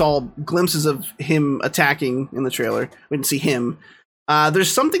it. We saw glimpses of him attacking in the trailer. We didn't see him. There's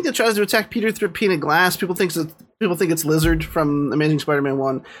something that tries to attack Peter through a pane of glass. People think it's Lizard from Amazing Spider-Man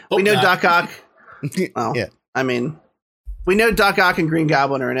 1. We know Doc Ock. Well, yeah. I mean, we know Doc Ock and Green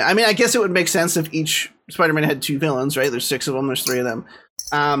Goblin are in it. I mean, I guess it would make sense if each Spider-Man had two villains, right? There's 6 of them. There's 3 of them.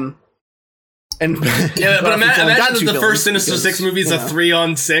 But imagine that the first Sinister Six movie is a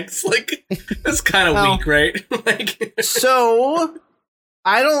 3-on-6. Like, that's kind of weak, right? Like, so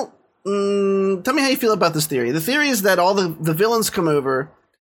I don't. Tell me how you feel about this theory. The theory is that all the villains come over,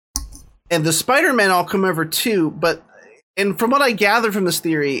 and the Spider-Men all come over too. And from what I gather from this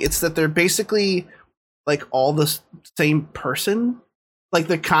theory, it's that they're basically like all the same person. Like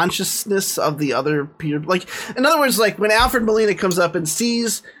the consciousness of the other Peter. Like, in other words, like when Alfred Molina comes up and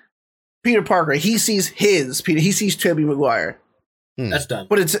sees Peter Parker, he sees his Peter. He sees Tobey Maguire. That's dumb.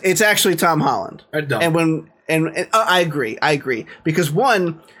 But it's actually Tom Holland. That's dumb. And I agree because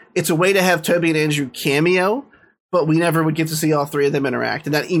one, it's a way to have Tobey and Andrew cameo, but we never would get to see all 3 of them interact,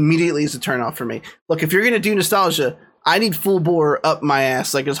 and that immediately is a turnoff for me. Look, if you're gonna do nostalgia, I need full bore up my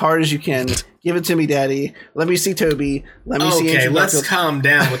ass, like as hard as you can. Give it to me, Daddy. Let me see Tobey. Let me see Andrew. Okay, let's calm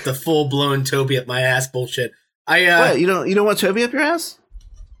down with the full blown Tobey up my ass bullshit. What, you don't want Tobey up your ass?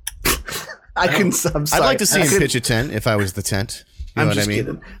 I'm sorry. I'd like to see him pitch a tent if I was the tent. You know what I mean?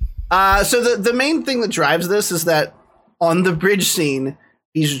 Kidding. So the main thing that drives this is that on the bridge scene,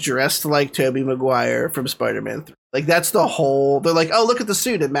 he's dressed like Tobey Maguire from Spider-Man 3. Like, that's the whole. They're like, oh, look at the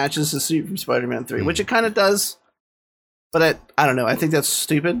suit. It matches the suit from Spider-Man 3, which it kind of does. But I don't know. I think that's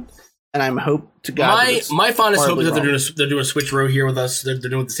stupid, and I'm hope to God. My fondest hope is that they're doing a switch row here with us. They're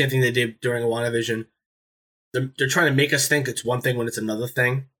doing the same thing they did during WandaVision. They're trying to make us think it's one thing when it's another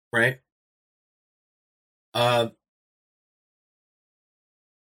thing, right? My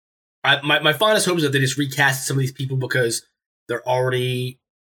fondest hope is that they just recast some of these people because they're already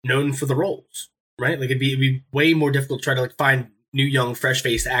known for the roles, right? Like it'd be way more difficult to try to like find new, young,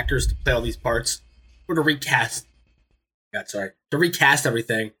 fresh-faced actors to play all these parts, or to recast. To recast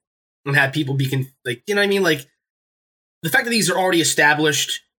everything and have people be like, you know what I mean? Like the fact that these are already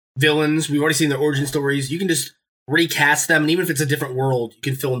established villains, we've already seen their origin stories. You can just recast them, and even if it's a different world, you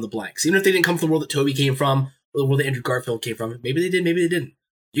can fill in the blanks. Even if they didn't come from the world that Tobey came from, or the world that Andrew Garfield came from, maybe they did, maybe they didn't.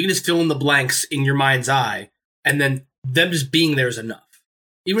 You can just fill in the blanks in your mind's eye, and then them just being there is enough.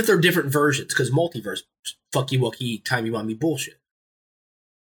 Even if they're different versions, because multiverse, fucky wucky, timey-wimey bullshit.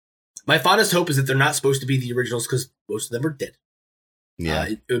 My fondest hope is that they're not supposed to be the originals because most of them are dead. Yeah,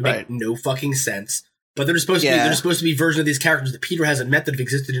 it would make no fucking sense. But they're supposed to be versions of these characters that Peter hasn't met that have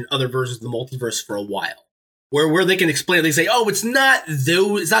existed in other versions of the multiverse for a while. Where they can explain it, they say, oh, it's not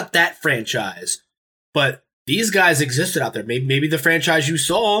that franchise. But these guys existed out there. Maybe the franchise you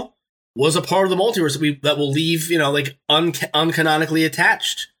saw was a part of the multiverse that will leave, like uncanonically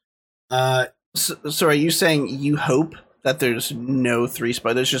attached. So are you saying you hope that there's no 3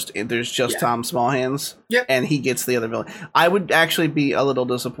 Spiders, there's just Tom Smallhands, and he gets the other villain? I would actually be a little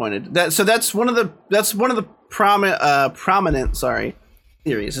disappointed. That's one of the prominent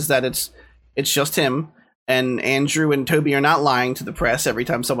theories, is that it's just him, and Andrew and Toby are not lying to the press every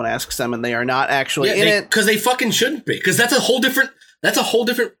time someone asks them, and they are not actually in it because they fucking shouldn't be. Because that's a whole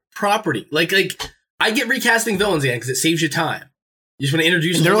different property. Like I get recasting villains again because it saves you time. You just want to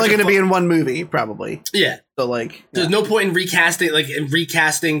introduce. And they're only going to be in one movie, probably. Yeah. So like, there's no point in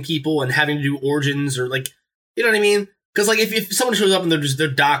recasting people and having to do origins or like, you know what I mean? Because like if someone shows up and they're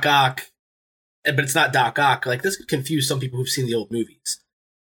Doc Ock, but it's not Doc Ock, like this could confuse some people who've seen the old movies.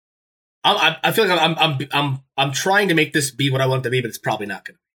 I feel like I'm trying to make this be what I want it to be, but it's probably not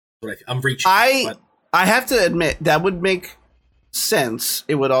going to be. I'm reaching. I have to admit that would make sense.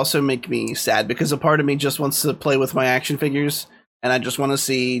 It would also make me sad because a part of me just wants to play with my action figures, and I just want to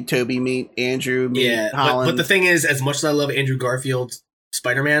see Toby meet Andrew, meet Holland. But the thing is, as much as I love Andrew Garfield's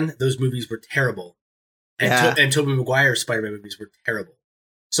Spider-Man, those movies were terrible, and Tobey Maguire's Spider-Man movies were terrible.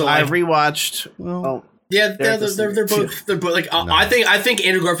 So I rewatched. Yeah, they're both like no. I think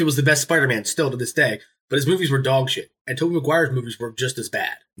Andrew Garfield was the best Spider-Man still to this day, but his movies were dog shit, and Tobey Maguire's movies were just as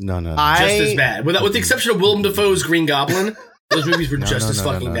bad. No. Just as bad. With the exception of Willem Dafoe's Green Goblin, those movies were just as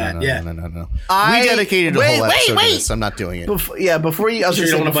fucking bad. No. We dedicated a whole episode to this. I'm not doing it. Before you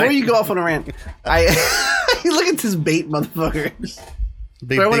go off on a rant, look at this bait motherfucker.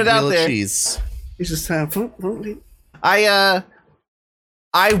 Big wheel of cheese. He's just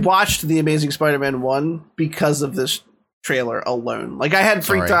I watched The Amazing Spider-Man 1 because of this trailer alone. Like, I had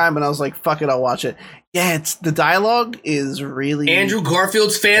free time, and I was like, fuck it, I'll watch it. Yeah, the dialogue is really... Andrew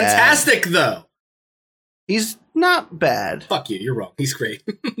Garfield's fantastic, though. He's not bad. Fuck you, you're wrong. He's great.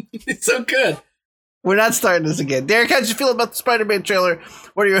 It's so good. We're not starting this again. Derek, how did you feel about the Spider-Man trailer?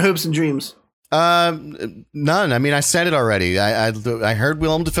 What are your hopes and dreams? None. I mean, I said it already. I heard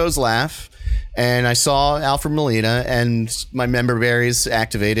Willem Dafoe's laugh. And I saw Alfred Molina, and my member berries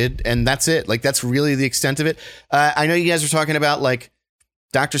activated, and that's it. Like, that's really the extent of it. I know you guys are talking about, like,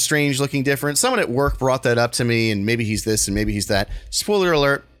 Doctor Strange looking different. Someone at work brought that up to me, and maybe he's this and maybe he's that. Spoiler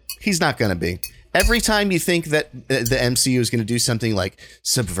alert, he's not going to be. Every time you think that the MCU is going to do something, like,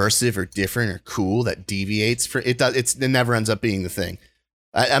 subversive or different or cool that deviates, it never ends up being the thing.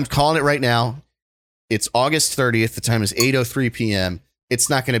 I'm calling it right now. It's August 30th. The time is 8:03 p.m., It's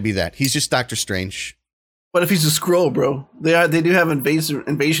not going to be that. He's just Doctor Strange. What if he's a Skrull, bro? They do have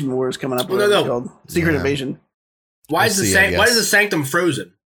invasion wars coming up. No. Called Secret Invasion. Why is the Sanctum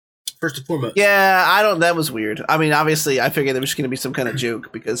frozen? First and foremost. Yeah, that was weird. I mean, obviously, I figured there was going to be some kind of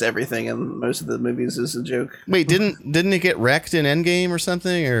joke because everything in most of the movies is a joke. Wait, didn't it get wrecked in Endgame or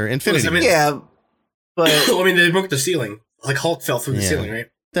something, or Infinity? But I mean, they broke the ceiling. Like Hulk fell through the ceiling, right?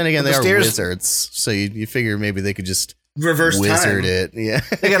 Then again, they are wizards, so you figure maybe they could just reverse wizard time. It. Yeah,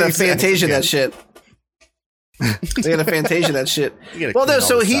 they got a Fantasia that shit. They got a Fantasia that shit. Well, no,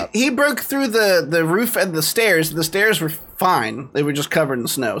 so he broke through the roof and the stairs. The stairs were fine. They were just covered in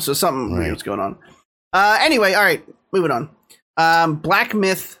snow. So something weird was going on. Anyway, all right, moving on. Black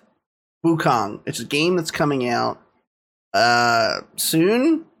Myth Wukong. It's a game that's coming out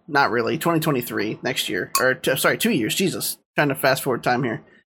soon. Not really. 2023, next year. Or 2 years. Jesus, trying to fast forward time here.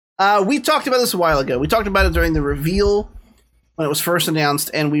 We talked about this a while ago. We talked about it during the reveal when it was first announced,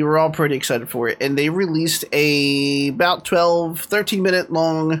 and we were all pretty excited for it. And they released a about 13 minute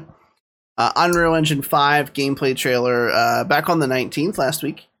long Unreal Engine 5 gameplay trailer back on the 19th last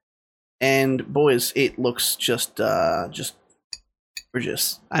week. And boys, it looks just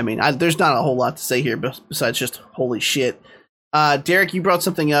gorgeous. I mean, there's not a whole lot to say here besides just holy shit. Derek, you brought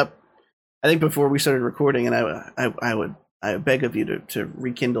something up, I think, before we started recording, and I beg of you to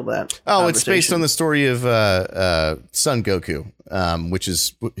rekindle that. Oh, it's based on the story of Son Goku, which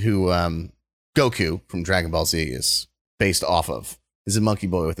is who Goku from Dragon Ball Z is based off of. Is a monkey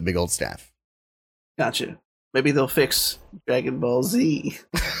boy with a big old staff. Gotcha. Maybe they'll fix Dragon Ball Z.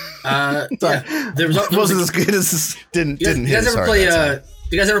 Yeah, there wasn't as good as this. Do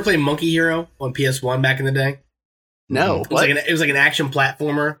you guys ever play Monkey Hero on PS1 back in the day? No. It was like an action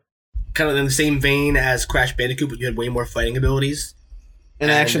platformer, kind of in the same vein as Crash Bandicoot, but you had way more fighting abilities.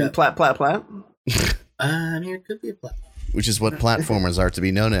 Action plat. I mean, it could be a plat. Which is what platformers are to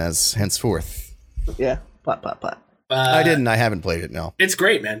be known as henceforth. Yeah, plat. I haven't played it, no. It's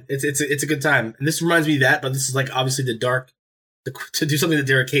great, man. It's a good time. And this reminds me of that, but this is like obviously to do something that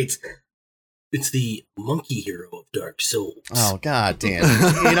Derek hates. It's the Monkey Hero of Dark Souls. Oh, god damn.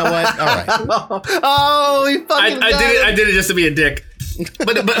 You know what? All right. Oh, he fucking I did it just to be a dick.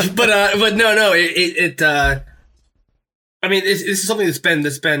 But no. I mean, this is something that's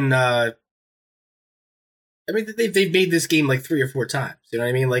been. I mean, they've made this game like 3 or 4 times. You know what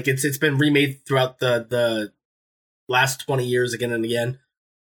I mean? Like it's been remade throughout the last 20 years again and again.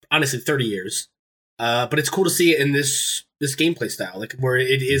 Honestly, 30 years. But it's cool to see it in this gameplay style, like where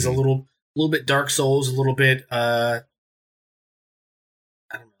it is a little little bit Dark Souls, a little bit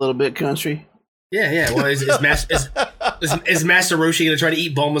A little bit country. Yeah. Well, is Master Roshi gonna try to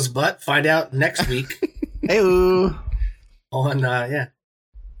eat Bulma's butt? Find out next week. Hey-oo. On yeah.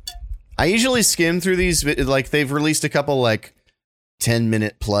 I usually skim through these, like they've released a couple like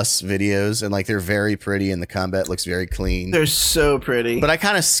 10-minute plus videos, and like they're very pretty, and the combat looks very clean. They're so pretty. But I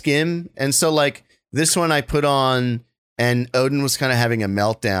kind of skim, and so like this one I put on, and Odin was kind of having a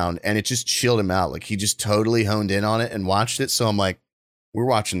meltdown, and it just chilled him out. Like he just totally honed in on it and watched it. So I'm like, we're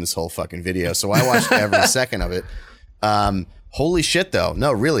watching this whole fucking video. So I watched every second of it. Holy shit, though.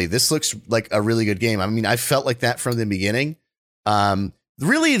 No, really, this looks like a really good game. I mean, I felt like that from the beginning.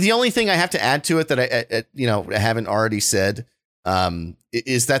 Really, the only thing I have to add to it that I haven't already said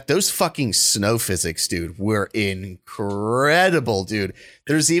is that those fucking snow physics, dude, were incredible, dude.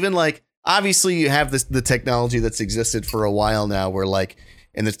 There's even like, obviously you have the technology that's existed for a while now where like,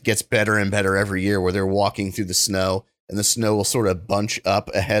 and it gets better and better every year, where they're walking through the snow and the snow will sort of bunch up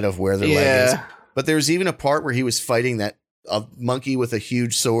ahead of where their leg is. But there's even a part where he was fighting that monkey with a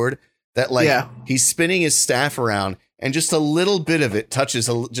huge sword that like he's spinning his staff around and just a little bit of it touches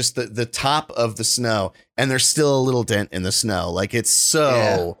just the top of the snow, and there's still a little dent in the snow. Like it's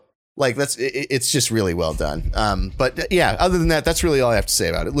so like it's just really well done. But yeah, other than that, that's really all I have to say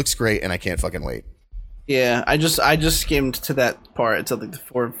about it. It looks great, and I can't fucking wait. Yeah, I just skimmed to that part. It's like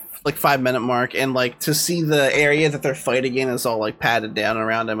the 5-minute mark, and like to see the area that they're fighting in is all like padded down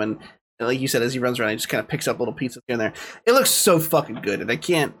around him, and like you said, as he runs around, he just kind of picks up little pieces here and there. It looks so fucking good, and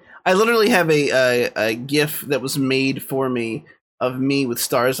I literally have a GIF that was made for me of me with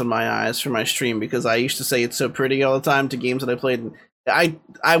stars in my eyes for my stream, because I used to say it's so pretty all the time to games that I played. And I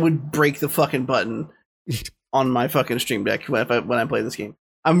would break the fucking button on my fucking stream deck when I play this game.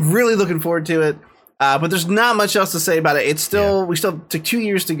 I'm really looking forward to it. But there's not much else to say about it. We still took 2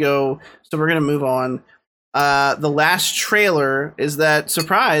 years to go, so we're gonna move on. The last trailer is that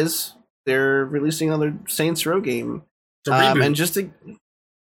surprise, they're releasing another Saints Row game. It's a reboot. And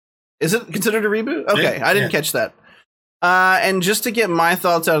is it considered a reboot? Okay, I didn't catch that. And just to get my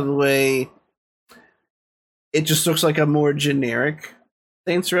thoughts out of the way, it just looks like a more generic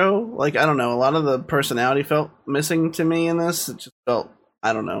Saints Row. Like, I don't know, a lot of the personality felt missing to me in this. It just felt,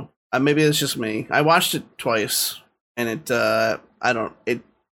 I don't know. Maybe it's just me. I watched it twice, and I had a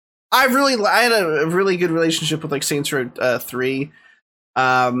really good relationship with like Saints Row 3.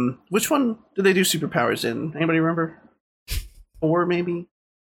 Which one did they do superpowers in? Anybody remember? 4 maybe?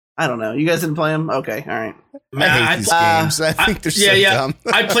 I don't know. You guys didn't play them? Okay, all right. I hate these games. I think they're so dumb.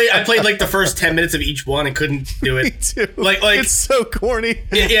 I played like the first 10 minutes of each one and couldn't do it. Me too. Like it's so corny.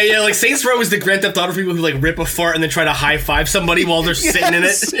 Yeah. Like Saints Row is the Grand Theft Auto people who like rip a fart and then try to high five somebody while they're sitting in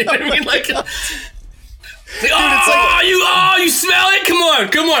it. You know what I mean? Like, you smell it?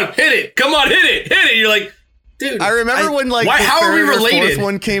 Come on, hit it. Come on, hit it. You're like, dude. I remember when like how are we related? Fourth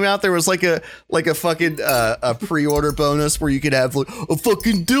one came out, there was like a fucking a pre-order bonus where you could have like a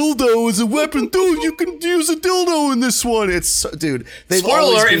fucking dildo as a weapon. Dude, you can use a dildo in this one. It's dude.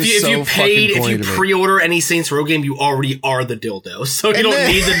 Spoiler: if you pre-order any Saints Row game, you already are the dildo, so you don't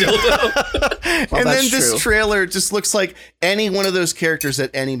need the dildo. Well, and then this trailer just looks like any one of those characters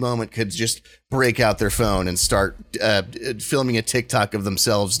at any moment could just break out their phone and start filming a TikTok of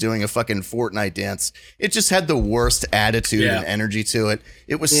themselves doing a fucking Fortnite dance. It just had the worst attitude and energy to it.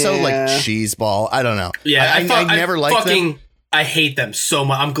 It was so like cheeseball. I don't know. Yeah, I never liked them. I hate them so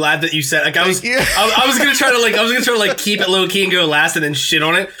much. I'm glad that you said like I was gonna try to keep it low key and go last and then shit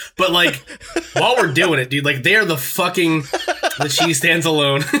on it. But like while we're doing it, dude, like they are the cheese stands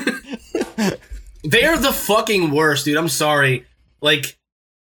alone. They are the fucking worst, dude. I'm sorry. Like.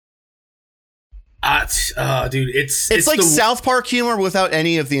 Dude, it's like South Park humor without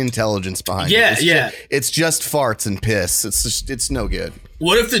any of the intelligence behind it. It's just farts and piss. It's no good.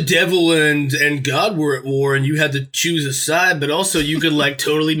 What if the devil and God were at war and you had to choose a side, but also you could like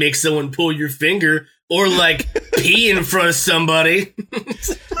totally make someone pull your finger or like pee in front of somebody?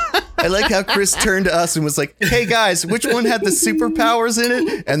 I like how Chris turned to us and was like, "Hey guys, which one had the superpowers in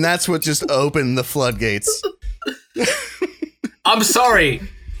it?" And that's what just opened the floodgates. I'm sorry,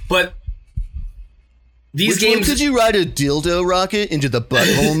 but these games. Could you ride a dildo rocket into the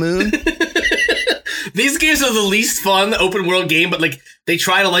butthole moon? These games are the least fun open world game, but like they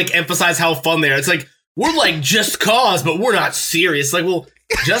try to like emphasize how fun they are. It's like we're like Just Cause, but we're not serious. Like, well,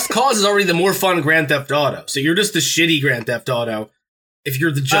 Just Cause is already the more fun Grand Theft Auto, so you're just the shitty Grand Theft Auto. If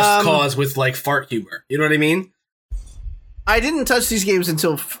you're the Just Cause with like fart humor, you know what I mean? I didn't touch these games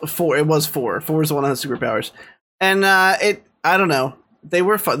until 4. It was 4. 4 is the one that has superpowers, and I don't know. They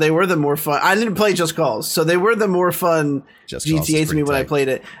were fun. They were the more fun. I didn't play Just Cause, so they were the more fun GTA to me when I played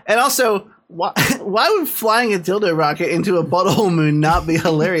it. And also, why would flying a dildo rocket into a butthole moon not be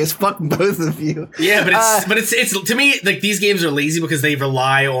hilarious? Fuck both of you. Yeah, but it's to me, like, these games are lazy because they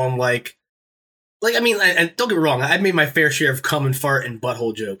rely on like I mean, and don't get me wrong, I've made my fair share of cum and fart and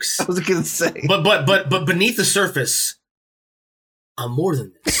butthole jokes. I was gonna say, but beneath the surface, I'm more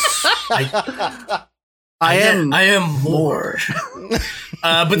than this. I am more.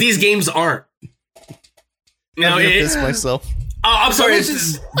 But these games aren't. No, I piss myself. Oh, I'm sorry.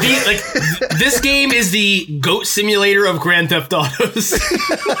 This game is the goat simulator of Grand Theft Autos.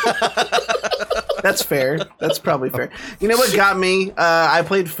 That's fair. That's probably fair. You know what got me? I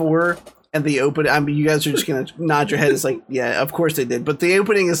played 4. And the opening, I mean, you guys are just going to nod your head. It's like, yeah, of course they did. But the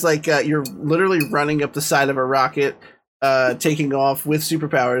opening is like you're literally running up the side of a rocket, taking off with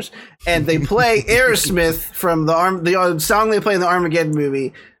superpowers. And they play Aerosmith from the song they play in the Armageddon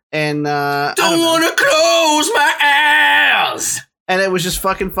movie. And don't want to close my eyes. And it was just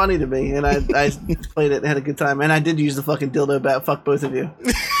fucking funny to me. And I played it and had a good time. And I did use the fucking dildo bat. Fuck both of you.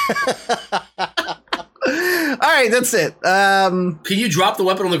 All right, that's it. Can you drop the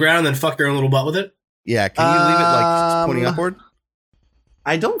weapon on the ground and then fuck your own little butt with it? Yeah, can you leave it like pointing upward?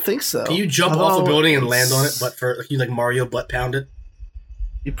 I don't think so. Can you jump off a building and land on it, but can you like Mario butt pound it?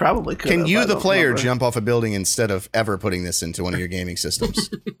 You probably could. Can you, the player, jump off a building instead of ever putting this into one of your gaming systems?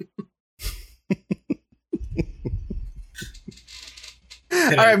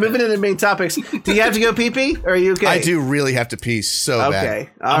 All right, moving into main topics. Do you have to go pee-pee, or are you okay? I do really have to pee so bad. Okay,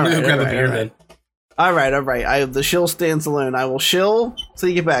 I'm gonna go grab a beer then. All right. The shill stands alone. I will shill till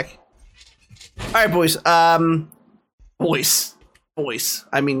you get back. All right, boys. Voice.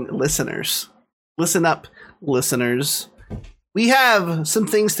 I mean, listeners. Listen up, listeners. We have some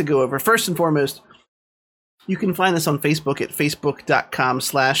things to go over. First and foremost, you can find us on Facebook at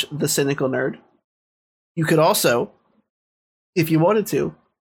facebook.com/thecynicalnerd. You could also, if you wanted to,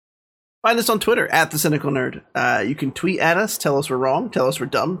 find us on Twitter at thecynicalnerd. You can tweet at us, tell us we're wrong, tell us we're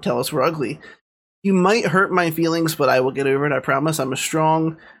dumb, tell us we're ugly. You might hurt my feelings, but I will get over it, I promise. I'm a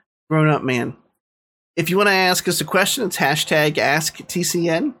strong, grown-up man. If you want to ask us a question, it's hashtag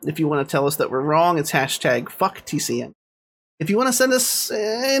AskTCN. If you want to tell us that we're wrong, it's hashtag FuckTCN. If you want to send us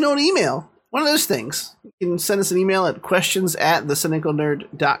an email, one of those things, you can send us an email at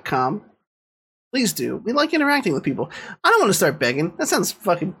questions@thecynicalnerd.com. Please do. We like interacting with people. I don't want to start begging. That sounds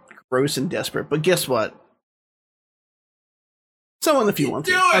fucking gross and desperate, but guess what? Someone if you want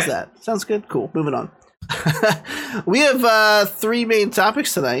to. How's that? Sounds good? Cool. Moving on. We have 3 main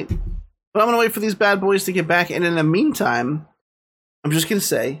topics tonight, but I'm going to wait for these bad boys to get back. And in the meantime, I'm just going to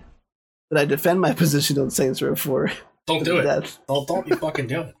say that I defend my position on Saints Row 4. Don't do it. Don't you fucking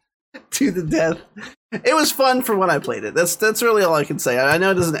do it. To the death. It was fun for when I played it. That's really all I can say. I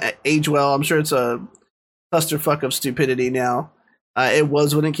know it doesn't age well. I'm sure it's a clusterfuck of stupidity now. It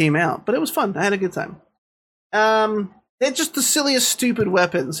was when it came out, but it was fun. I had a good time. They're just the silliest, stupid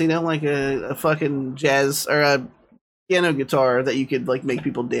weapons, you know, like a fucking jazz or a piano guitar that you could like make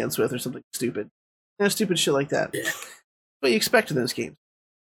people dance with or something stupid. You know, stupid shit like that. Yeah. What you expect in those games.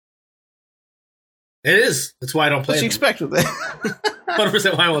 It is. That's why I don't play. What you expect with it.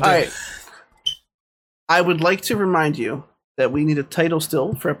 100% why I won't do it. I would like to remind you that we need a title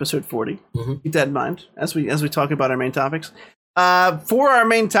still for episode 40. Mm-hmm. Keep that in mind as we talk about our main topics. For our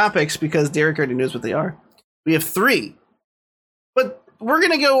main topics, because Derek already knows what they are, we have 3. But we're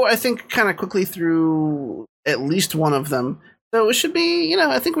going to go, I think, kind of quickly through at least one of them. So it should be, you know,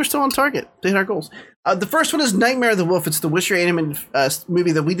 I think we're still on target to hit our goals. The first one is Nightmare of the Wolf. It's the Witcher animated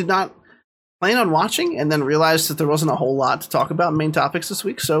movie that we did not plan on watching and then realized that there wasn't a whole lot to talk about in main topics this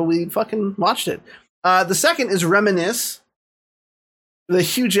week, so we fucking watched it. The second is Reminisce, the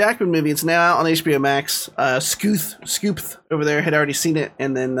Hugh Jackman movie. It's now out on HBO Max. Scoopth over there had already seen it,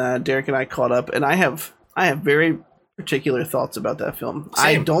 and then Derek and I caught up, and I have very particular thoughts about that film.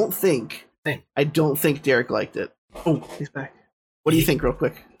 Same. I don't think Derek liked it. Oh, he's back. What do you think, real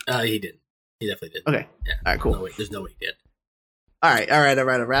quick? He did. He definitely did. Okay. Yeah. All right, cool. There's no way he did. All right.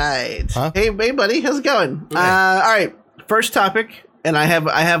 Huh? Hey, buddy, how's it going? Okay. All right, first topic, and I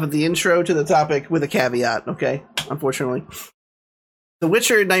have the intro to the topic with a caveat. Okay, unfortunately, The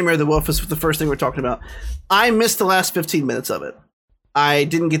Witcher: Nightmare of the Wolf is the first thing we're talking about. I missed the last 15 minutes of it. I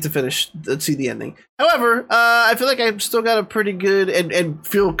didn't get to see the ending. However, I feel like I've still got a pretty good and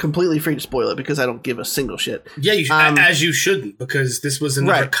feel completely free to spoil it because I don't give a single shit. Yeah, you should, as you shouldn't, because this was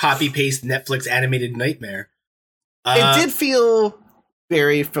another copy-paste Netflix animated nightmare. It did feel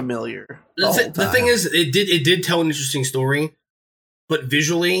very familiar. The thing is, it did tell an interesting story, but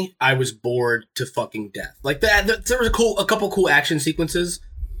visually, I was bored to fucking death. Like that, there was a couple cool action sequences,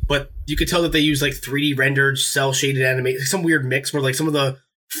 but you could tell that they used like 3D rendered, cell shaded animation, some weird mix where like some of the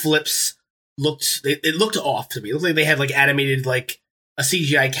flips it looked off to me. It looked like they had like animated like a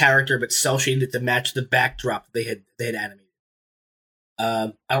CGI character, but cell shaded to match the backdrop they had animated.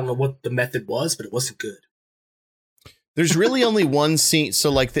 I don't know what the method was, but it wasn't good. There's really only one scene.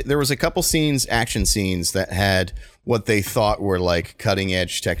 So like there was a couple scenes, action scenes that had what they thought were like cutting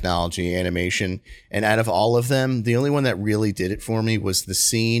edge technology animation. And out of all of them, the only one that really did it for me was the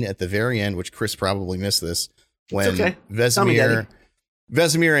scene at the very end, which Chris probably missed this, when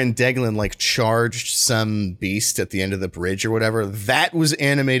Vesemir and Deglin like charged some beast at the end of the bridge or whatever. That was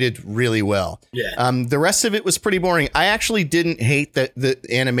animated really well. Yeah. The rest of it was pretty boring. I actually didn't hate that the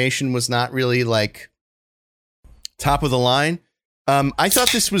animation was not really like top of the line. I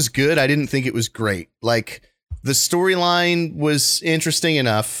thought this was good. I didn't think it was great. Like the storyline was interesting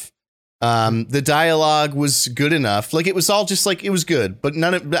enough. The dialogue was good enough. Like it was all just like, it was good, but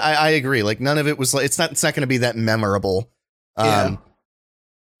none of, I agree. Like none of it was like, it's not going to be that memorable. But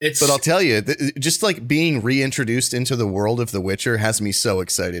I'll tell you, just like being reintroduced into the world of The Witcher has me so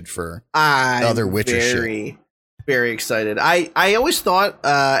excited for other Witcher shit. Very excited. I always thought,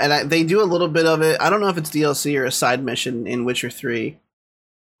 they do a little bit of it. I don't know if it's DLC or a side mission in Witcher 3,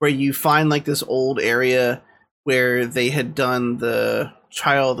 where you find like this old area where they had done the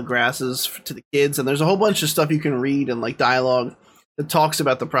Trial of the Grasses to the kids, and there's a whole bunch of stuff you can read and like dialogue that talks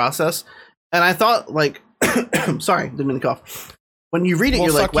about the process. And I thought, like, sorry, didn't mean to cough. When you read it,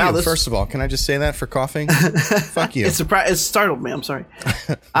 you're like, wow, this... First of all, can I just say that for coughing? Fuck you. It startled me. I'm sorry.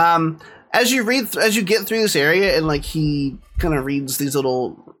 As you get through this area and like he kind of reads these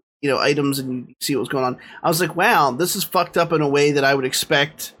little, items and you see what's going on, I was like, wow, this is fucked up in a way that I would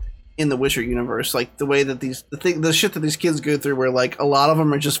expect in the Witcher universe. Like the way that the shit that these kids go through, where like a lot of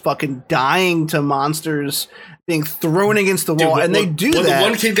them are just fucking dying to monsters being thrown against the wall, and they do that. The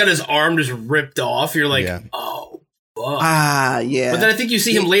one kid got his arm just ripped off. You're like, oh, fuck. Yeah. But then I think you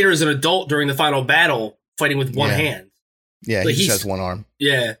see him later as an adult during the final battle, fighting with one hand. Yeah, he just has one arm.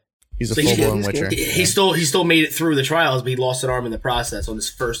 Yeah. He's a full-blown Witcher. He still made it through the trials, but he lost an arm in the process on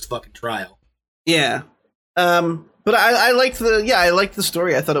his first fucking trial. Yeah. But I liked the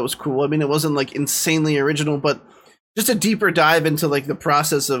story. I thought it was cool. I mean, it wasn't like insanely original, but just a deeper dive into like the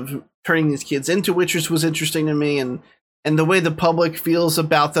process of turning these kids into Witchers was interesting to me, and the way the public feels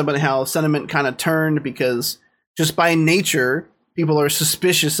about them and how sentiment kind of turned, because just by nature, people are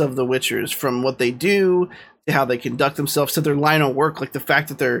suspicious of the Witchers, from what they do to how they conduct themselves to their line of work. Like the fact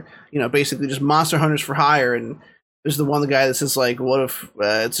that they're, basically just monster hunters for hire. And there's the one guy that says like, what if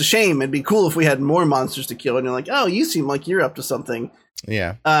it's a shame, it'd be cool if we had more monsters to kill. And you're like, oh, you seem like you're up to something.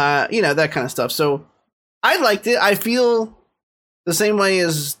 Yeah. That kind of stuff. So I liked it. I feel the same way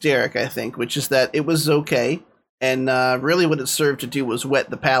as Derek, I think, which is that it was okay. And really what it served to do was whet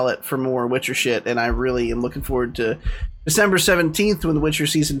the palate for more Witcher shit. And I really am looking forward to December 17th when The Witcher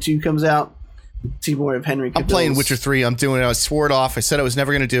Season 2 comes out. See more of Henry Cavill's. I'm playing Witcher 3. I'm doing it. I swore it off. I said I was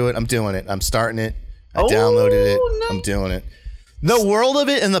never going to do it. I'm doing it. I'm starting it. I downloaded it. No. I'm doing it. The world of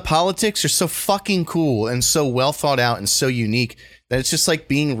it and the politics are so fucking cool and so well thought out and so unique that it's just like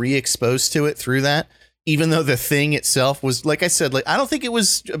being re-exposed to it through that. Even though the thing itself was, like I said, like I don't think it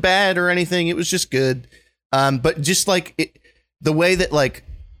was bad or anything. It was just good. But just like the way that like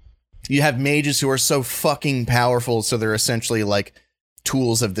you have mages who are so fucking powerful, so they're essentially like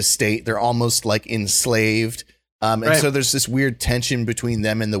tools of the state. They're almost like enslaved. And so there's this weird tension between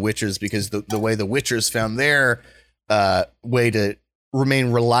them and the Witchers, because the way the Witchers found their way to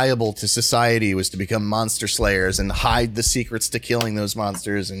remain reliable to society was to become monster slayers and hide the secrets to killing those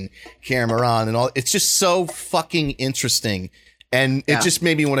monsters and Cameron and all. It's just so fucking interesting. And it just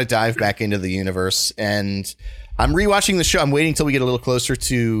made me want to dive back into the universe. And I'm rewatching the show. I'm waiting till we get a little closer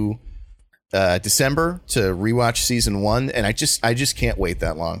to December to rewatch season 1, and I just can't wait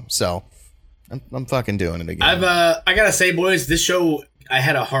that long. So I'm fucking doing it again. I gotta say, boys, this show, I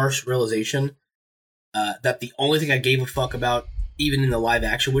had a harsh realization that the only thing I gave a fuck about, even in the live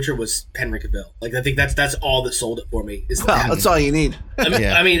action Witcher, was Henry Cavill. Like I think that's all that sold it for me. That's all you need.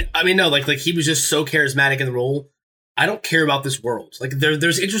 I mean, no, like he was just so charismatic in the role. I don't care about this world. Like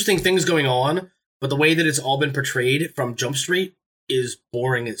there's interesting things going on, but the way that it's all been portrayed from Jump Street is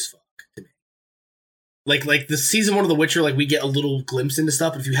boring as fuck to me. Like the season 1 of The Witcher, like we get a little glimpse into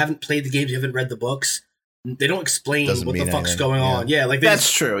stuff, but if you haven't played the games, you haven't read the books, they don't explain what the fuck's going on. Yeah, like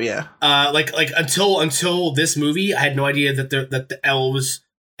that's true. Yeah. Like until this movie, I had no idea that the elves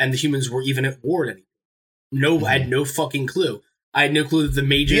and the humans were even at war anymore. I had no fucking clue. I had no clue that the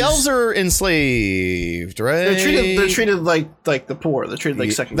mages. The elves are enslaved, right? They're treated like the poor. They're treated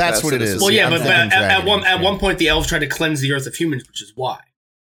like second class. That's what it is. Well, yeah, but Unfucking at one point the elves tried to cleanse the earth of humans, which is why.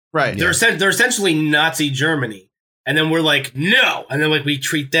 Right. They're essentially Nazi Germany, and then we're like, no, and then like we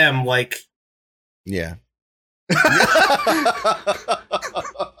treat them like. Yeah.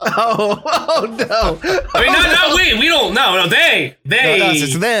 Oh no! I mean, not we. We don't. No, they. No,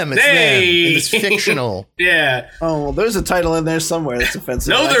 it's them. It's them. It's fictional. Yeah. Oh, there's a title in there somewhere that's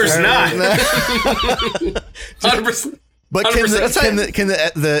offensive. No, there's not. 100%. But can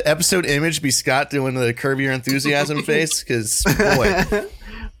the episode image be Scott doing the Curb Your Enthusiasm face? Because boy,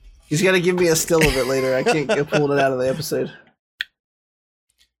 he's got to give me a still of it later. I can't get pulled it out of the episode.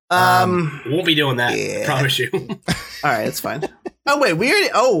 Won't be doing that. Yeah. I promise you. All right, it's fine. Oh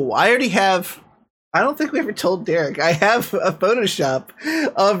wait, I already have. I don't think we ever told Derek. I have a Photoshop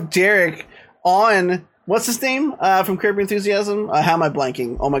of Derek on what's his name from Curb Your Enthusiasm. How am I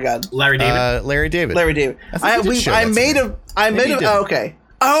blanking? Oh my god, Larry David. Larry David. I made a. Oh, okay.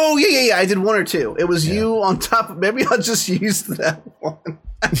 Oh yeah. I did one or two. It was you on top. Maybe I'll just use that one.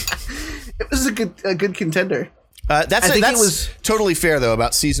 It was a good contender. That's totally fair though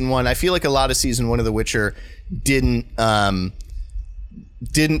about season 1. I feel like a lot of season 1 of The Witcher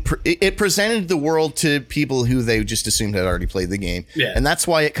it presented the world to people who they just assumed had already played the game. Yeah. And that's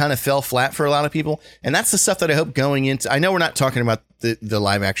why it kind of fell flat for a lot of people. And that's the stuff that I hope going into. I know we're not talking about the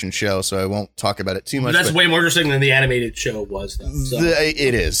live action show, so I won't talk about it too much. That's way more interesting than the animated show was, though. So.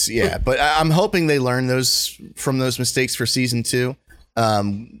 It is, yeah. But I'm hoping they learn from those mistakes for season 2.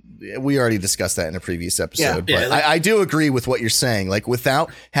 We already discussed that in a previous episode, but I do agree with what you're saying. Like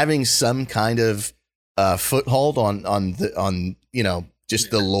without having some kind of foothold on just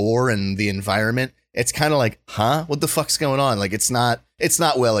the lore and the environment, it's kind of like, huh, what the fuck's going on? Like it's not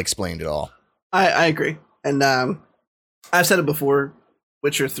well explained at all. I agree, and I've said it before.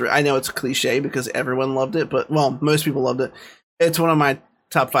 Witcher 3. I know it's a cliche because everyone loved it, but most people loved it. It's one of my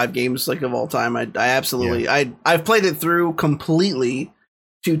top 5 games like of all time. I absolutely I've played it through completely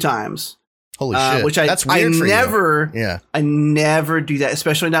 2 times. Holy shit! Which that's weird for never, you. Yeah, I never do that,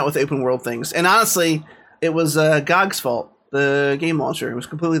 especially not with open world things. And honestly, it was GOG's fault. The game launcher. It was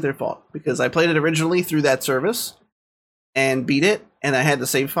completely their fault because I played it originally through that service and beat it, and I had the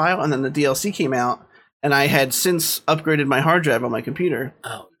save file, and then the DLC came out, and I had since upgraded my hard drive on my computer.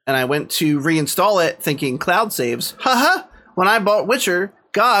 Oh. And I went to reinstall it, thinking cloud saves. Haha! When I bought Witcher,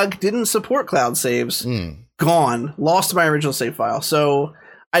 GOG didn't support cloud saves. Gone. Lost my original save file. So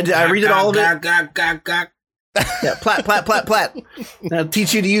I redid all of it. Yeah, plat. I'll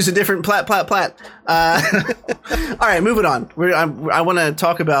teach you to use a different plat. All right, moving on. I want to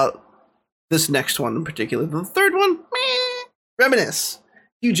talk about this next one in particular. The third one, Reminisce.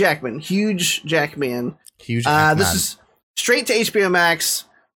 Hugh Jackman. This is straight to HBO Max.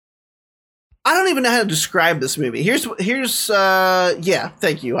 I don't even know how to describe this movie. Here's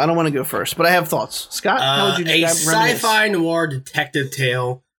thank you. I don't want to go first, but I have thoughts. Scott, how would you describe a sci-fi noir detective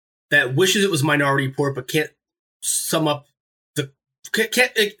tale that wishes it was Minority Report, but can't sum up the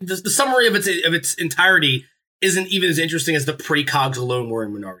summary of its entirety isn't even as interesting as the precogs alone were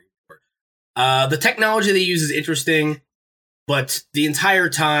in Minority Report. The technology they use is interesting, but the entire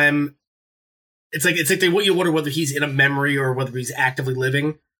time, it's like they want you to wonder whether he's in a memory or whether he's actively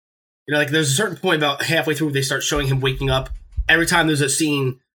living. You know, like there's a certain point about halfway through where they start showing him waking up. Every time there's a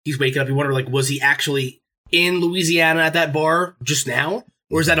scene he's waking up, you wonder, like, was he actually in Louisiana at that bar just now,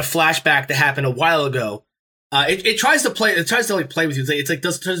 or is that a flashback that happened a while ago? It tries to play with you. It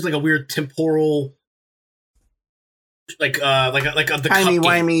does like a weird temporal, like the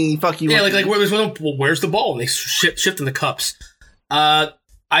timey-wimey, fuck you. Yeah, like where's the ball? And they shift in the cups. I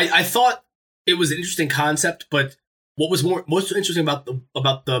thought it was an interesting concept, but what was most interesting about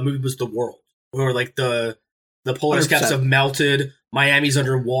the movie was the world, where like the polar 100%. Caps have melted, Miami's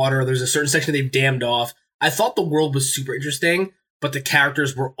underwater. There's a certain section they've dammed off. I thought the world was super interesting, but the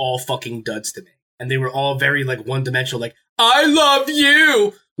characters were all fucking duds to me. And they were all very, like, one-dimensional, like, I love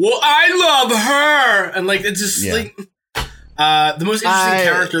you! Well, I love her! And, like, it's just, like... the most interesting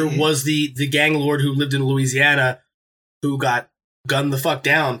character was the gang lord who lived in Louisiana who got gunned the fuck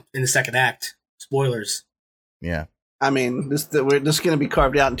down in the second act. Spoilers. Yeah. I mean, this going to be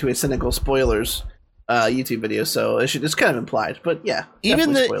carved out into a cynical spoilers YouTube video, so it's kind of implied. But, yeah.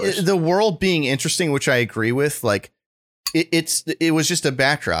 Even the world being interesting, which I agree with, like... It was just a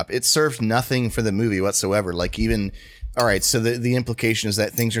backdrop. It served nothing for the movie whatsoever. Like even, all right, so the implication is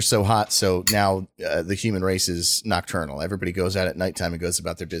that things are so hot, so now the human race is nocturnal. Everybody goes out at nighttime and goes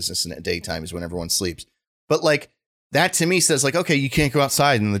about their business, and at daytime is when everyone sleeps. But like that to me says like, okay, you can't go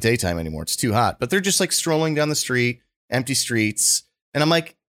outside in the daytime anymore. It's too hot. But they're just like strolling down the street empty streets. And I'm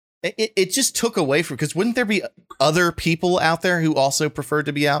like, it just took away from, because wouldn't there be other people out there who also preferred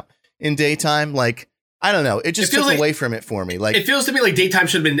to be out in daytime? Like, I don't know. It just took away from it for me. Like, it feels to me like daytime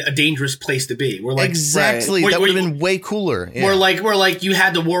should have been a dangerous place to be. We're like, exactly. That would have been way cooler. Yeah. Where like you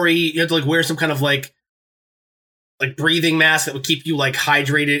had to worry, you had to like wear some kind of like breathing mask that would keep you like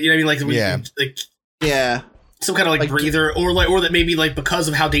hydrated. You know what I mean? Like, some kind of like breather, or that maybe like because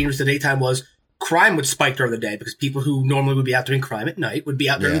of how dangerous the daytime was, crime would spike during the day because people who normally would be out doing crime at night would be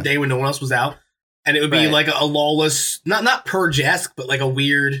out during the day when no one else was out, and it would be like a lawless, not Purge-esque, but like a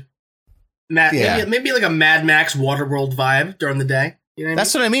weird. Maybe like a Mad Max Waterworld vibe during the day. You know what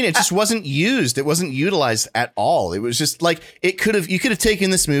That's what I mean. It just wasn't used. It wasn't utilized at all. It was just like you could have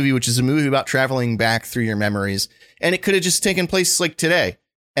taken this movie, which is a movie about traveling back through your memories, and it could have just taken place like today,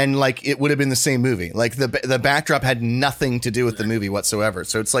 and like it would have been the same movie. Like the backdrop had nothing to do with the movie whatsoever.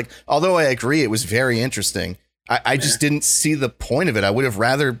 So it's like, although I agree it was very interesting, I just didn't see the point of it. I would have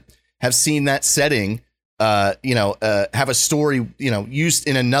rather have seen that setting, have a story, used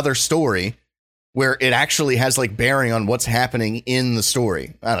in another story, where it actually has like bearing on what's happening in the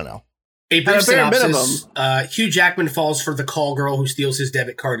story. I don't know. A brief synopsis. Hugh Jackman falls for the call girl who steals his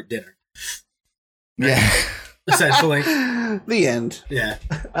debit card at dinner. Yeah. Essentially. The end. Yeah.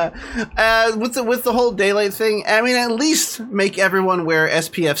 With the whole daylight thing, I mean, at least make everyone wear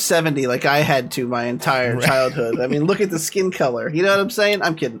SPF 70 like I had to my entire childhood. I mean, look at the skin color. You know what I'm saying?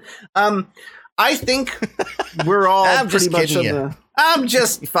 I'm kidding. I think we're all pretty much on the... I'm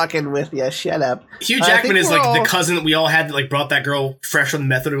just fucking with you. Shut up. Hugh Jackman is like the cousin that we all had that like brought that girl fresh from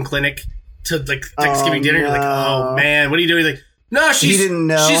the methadone clinic to like Thanksgiving dinner. You're like, oh man, what are you doing? He's like, no, she didn't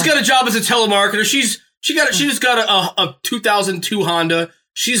know. She's got a job as a telemarketer. She just got a 2002 Honda.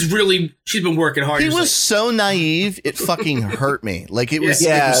 She's been working hard. He was so naive, it fucking hurt me. Like it was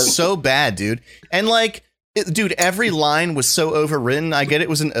so bad, dude. And like, dude, every line was so overwritten. I get it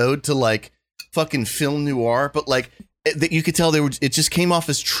was an ode to like fucking film noir, but like. That you could tell it just came off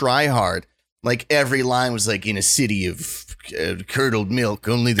as try hard. Like every line was like, in a city of curdled milk,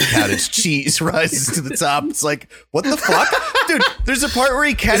 only the cottage cheese rises to the top. It's like, what the fuck? Dude, there's a part where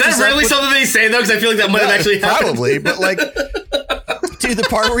he catches Is that really something they say though? Because I feel like that might have actually happened. Probably, but like, dude, the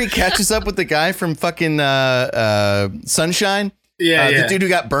part where he catches up with the guy from fucking Sunshine. The dude who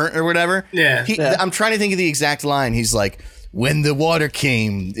got burnt or whatever. I'm trying to think of the exact line. He's like, when the water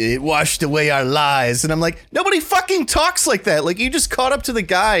came, it washed away our lies. And I'm like, nobody fucking talks like that. Like, you just caught up to the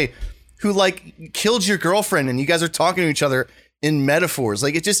guy who, like, killed your girlfriend and you guys are talking to each other in metaphors.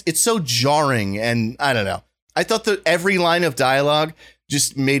 Like, it's so jarring. And I don't know. I thought that every line of dialogue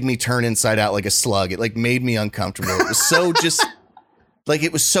just made me turn inside out like a slug. It, like, made me uncomfortable. It was so just, like,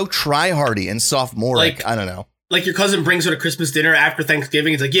 it was so try-hardy and sophomoric. Like, I don't know. Like, your cousin brings her to Christmas dinner after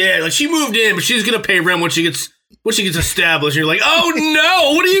Thanksgiving. It's like, yeah, like, she moved in, but she's going to pay rent when she gets established. And you're like, oh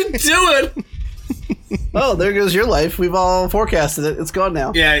no, what are you doing? Oh, there goes your life. We've all forecasted it. It's gone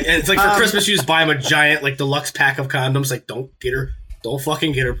now. Yeah, and it's like for Christmas, you just buy him a giant, like, deluxe pack of condoms. Like, don't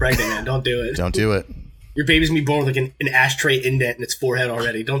fucking get her pregnant, man. Don't do it. Don't do it. Your baby's gonna be born with like an ashtray indent in its forehead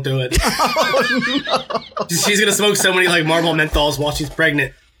already. Don't do it. Oh, no. She's gonna smoke so many like Marlboro menthols while she's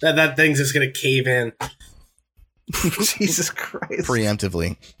pregnant that thing's just gonna cave in. Jesus Christ.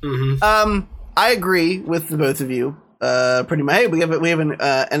 Preemptively. Mm-hmm. I agree with the both of you. Pretty much. Hey, we have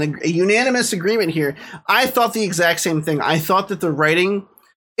a unanimous agreement here. I thought the exact same thing. I thought that the writing,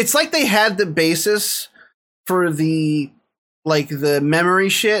 it's like they had the basis for the memory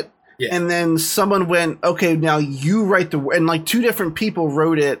shit, and then someone went, okay, now you write and like two different people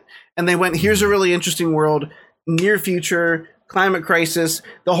wrote it, and they went, here's a really interesting world, near future, climate crisis,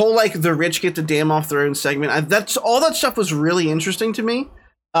 the whole like the rich get to damn off their own segment. That's all that stuff was really interesting to me,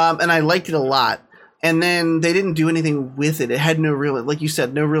 and I liked it a lot. And then they didn't do anything with it. It had no real, like you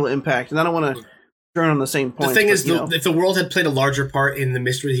said, no real impact. And I don't want to turn on the same point. The thing is, if the world had played a larger part in the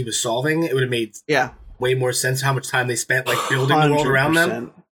mystery he was solving, it would have made way more sense how much time they spent like building the world around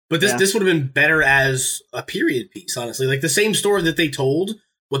them. But this would have been better as a period piece, honestly. Like the same story that they told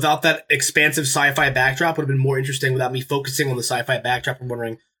without that expansive sci-fi backdrop would have been more interesting without me focusing on the sci-fi backdrop and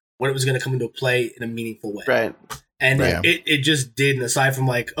wondering when it was going to come into play in a meaningful way. Right. And it just didn't, aside from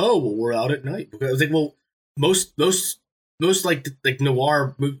like, oh, well, we're out at night. Because I was like, well, most like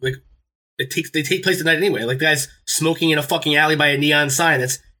noir like they take place at night anyway. Like the guy's smoking in a fucking alley by a neon sign.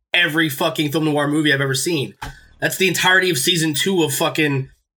 That's every fucking film noir movie I've ever seen. That's the entirety of season 2 of fucking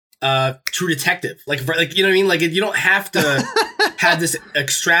True Detective. Like you know what I mean? Like you don't have to have this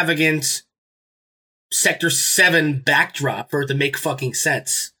extravagant Sector 7 backdrop for it to make fucking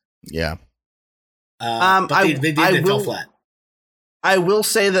sense. Yeah. But they fell flat. I will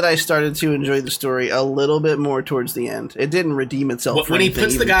say that I started to enjoy the story a little bit more towards the end. It didn't redeem itself. When he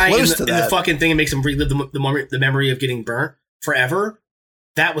puts the guy in the fucking thing and makes him relive the memory of getting burnt forever,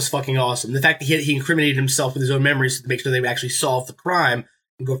 that was fucking awesome. The fact that he incriminated himself with his own memories to make sure they would actually solve the crime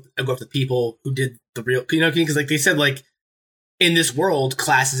and go after the people who did the real, because like they said, like in this world,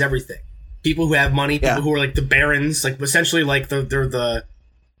 class is everything. People who have money, people who are like the barons, like essentially like they're the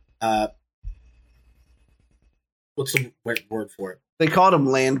what's the word for it? They called them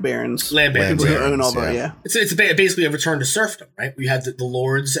land barons. Land barons. Who own all the, It's basically a return to serfdom, right? We had the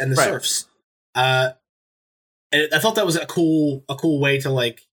lords and the serfs. And I thought that was a cool way to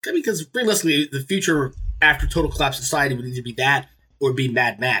like, because realistically, the future after total collapse of society would either be that or be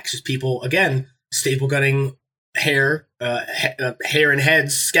Mad Max. Just people, again, staple gunning hair and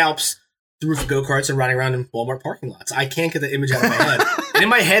heads, scalps, the roof of go-karts and riding around in Walmart parking lots. I can't get the image out of my head. And in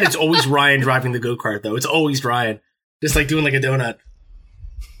my head, it's always Ryan driving the go-kart, though. It's always Ryan. Just like doing like a donut.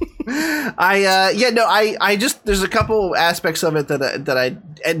 I just, there's a couple aspects of it that I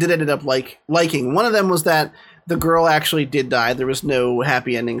did ended up liking. One of them was that the girl actually did die. There was no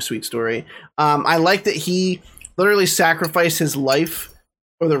happy ending, sweet story. I like that he literally sacrificed his life,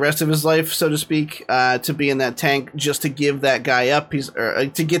 or the rest of his life, so to speak, to be in that tank just to give that guy up.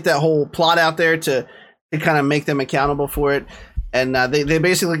 To get that whole plot out there to kind of make them accountable for it. And they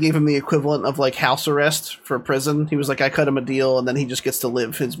basically gave him the equivalent of like house arrest for prison. He was like, I cut him a deal, and then he just gets to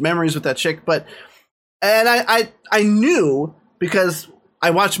live his memories with that chick. And I knew, because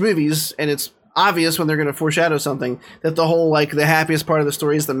I watch movies, and it's obvious when they're going to foreshadow something, that the whole like the happiest part of the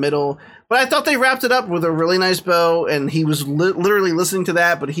story is the middle. But I thought they wrapped it up with a really nice bow, and he was literally listening to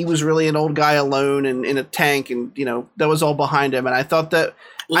that, but he was really an old guy alone and in a tank, and that was all behind him. And I thought that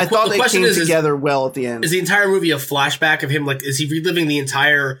they came together well at the end. Is the entire movie a flashback of him? Like, is he reliving the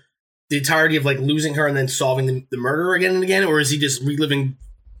entirety of like losing her and then solving the murder again and again, or is he just reliving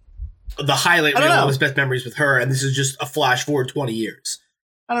the highlight reel of his best memories with her, and this is just a flash forward 20 years?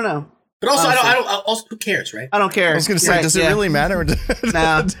 I don't know. But also, I don't. Also, who cares, right? I don't care. I was going to say, does it really matter?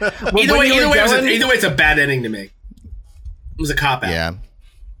 Nah. Either way, it's a bad ending to me. It was a cop out. Yeah.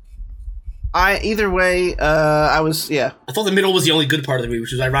 I thought the middle was the only good part of the movie,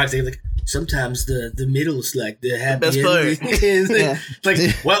 which was ironic. Like sometimes the middle's like the happy best part.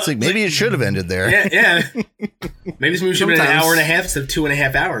 It's like maybe it should have ended there. Yeah. Maybe this movie should have been an hour and a half instead of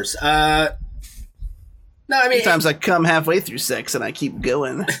 2.5 hours. No, I mean, sometimes I come halfway through sex and I keep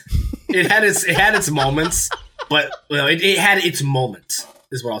going. It had its moments, but it had its moments,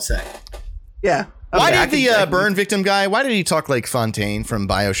 is what I'll say. Yeah. Why did the burn victim guy, why did he talk like Fontaine from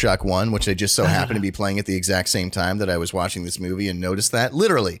BioShock 1, which I just so happened to be playing at the exact same time that I was watching this movie and noticed that?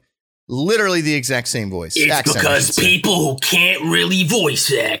 Literally the exact same voice. It's because people who can't really voice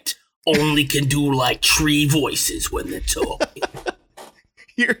act only can do like tree voices when they're talking.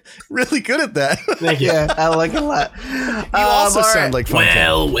 You're really good at that. Thank you. Yeah, I like it a lot. You also sound like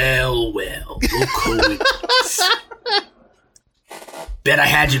Fontaine. Well. Bet I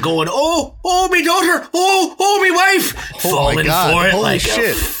had you going, oh, me daughter, oh, me wife. Falling for it like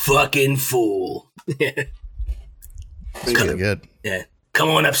a fucking fool. It's really good. Yeah. Come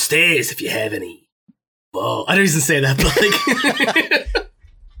on upstairs if you have any. Whoa. I don't even say that, but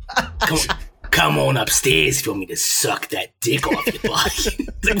like... Come on upstairs if you want me to suck that dick off your body.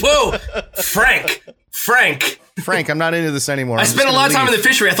 Like, whoa, Frank, I'm not into this anymore. I spent a lot of time in the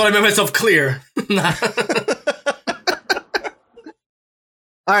fishery. I thought I made myself clear.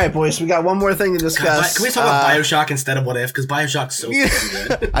 All right, boys, we got one more thing to discuss. Can we talk about BioShock instead of What If? Because BioShock's so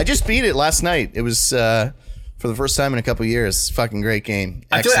fucking good. I just beat it last night. It was for the first time in a couple years. Fucking great game.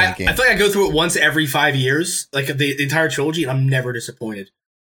 Excellent game. I feel like I go through it once every 5 years, like the entire trilogy, and I'm never disappointed.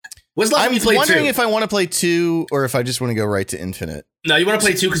 I'm wondering if I want to play 2 or if I just want to go right to Infinite. No, you want to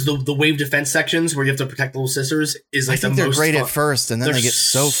play 2 because the wave defense sections where you have to protect the little sisters is like the most fun. They're great at first, and then they get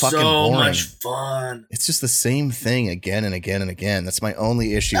so fucking boring. So much fun. It's just the same thing again and again and again. That's my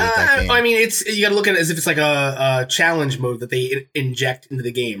only issue with that game. I mean, you got to look at it as if it's like a challenge mode that they inject into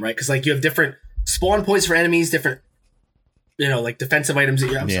the game, right? Because like you have different spawn points for enemies, different like defensive items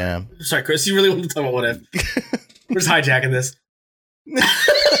that you have. Sorry, Chris, you really want to talk about What If? We're just hijacking this.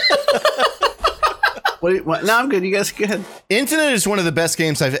 What? No, I'm good. You guys go ahead. Infinite is one of the best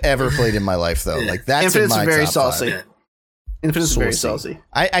games I've ever played in my life, though. Like that's Infinite's in my very top saucy. 5. Infinite's very saucy.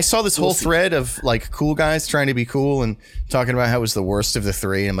 I saw this whole thread of like cool guys trying to be cool and talking about how it was the worst of the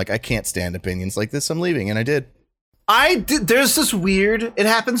 3. And I'm like, I can't stand opinions like this. I'm leaving, and I did. There's this weird. It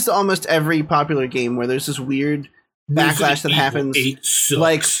happens to almost every popular game where there's this weird backlash that happens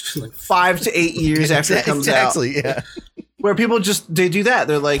like 5 to 8 years after it comes out. Exactly. Yeah. where people they do that.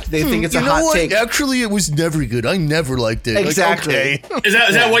 They're like, they think it's a hot take. Actually, it was never good. I never liked it. Exactly. Like, okay. Is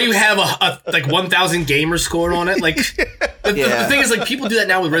that why you have a like 1,000 gamer score on it? Like the thing is, like, people do that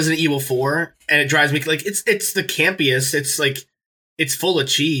now with Resident Evil 4, and it drives me like it's the campiest. It's like it's full of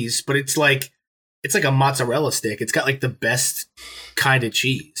cheese, but it's like a mozzarella stick. It's got like the best kind of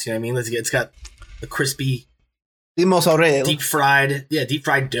cheese. You know what I mean? It's got the crispy, the mozzarella, deep fried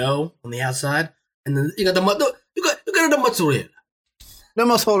dough on the outside, and then you got the mozzarella. The mozzarella.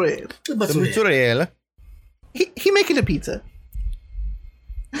 The mozzarella. He making a pizza.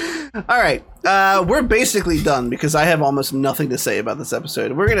 All right, we're basically done because I have almost nothing to say about this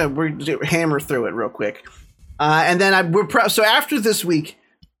episode. We're gonna hammer through it real quick, and then so after this week,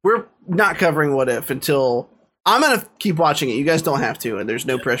 we're not covering What If until I'm gonna keep watching it. You guys don't have to, and there's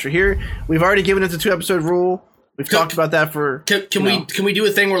no pressure here. We've already given it the 2-episode rule. We've talked about that for. Can we do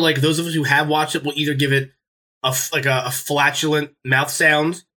a thing where, like, those of us who have watched it will either give it a flatulent mouth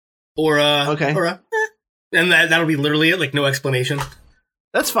sound or and that'll be literally it, like no explanation.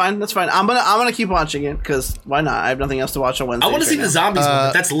 That's fine. I'm gonna keep watching it because why not? I have nothing else to watch on Wednesday. I want to see the zombies one,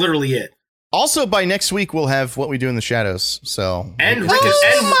 but that's literally it. Also, by next week we'll have What We Do in the Shadows. So and Rick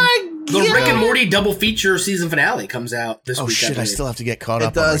and Morty double feature season finale comes out this week. Oh shit! I still have to get caught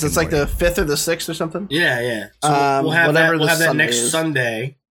up. It does. It's like the 5th or the 6th or something. Yeah. So we'll have that next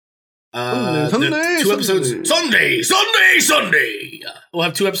Sunday. The 2 episodes Sunday. We'll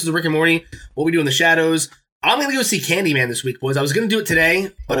have 2 episodes of Rick and Morty. What We Do in the Shadows. I'm gonna go see Candyman this week, boys. I was gonna do it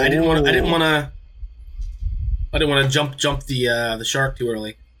today, but I didn't want to jump the shark too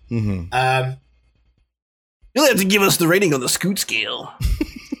early. Mm-hmm. You'll have to give us the rating on the Scoot scale.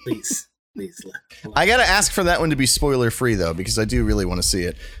 Please. I gotta ask for that one to be spoiler free though, because I do really want to see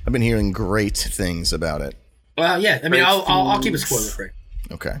it. I've been hearing great things about it. Well, yeah. I mean, I'll keep it spoiler free.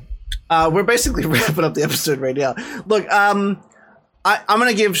 Okay. We're basically wrapping up the episode right now. Look, I'm going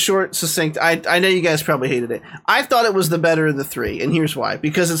to give short, succinct. I know you guys probably hated it. I thought it was the better of the 3, and here's why.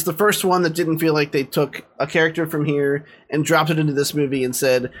 Because it's the first one that didn't feel like they took a character from here and dropped it into this movie and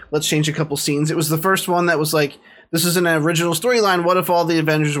said, let's change a couple scenes. It was the first one that was like, this is an original storyline. What if all the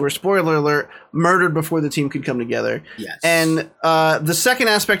Avengers were, spoiler alert, murdered before the team could come together? Yes. And the second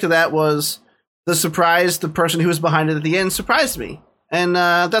aspect of that was the surprise. The person who was behind it at the end surprised me. And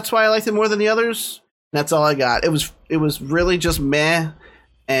that's why I liked it more than the others. That's all I got. It was really just meh.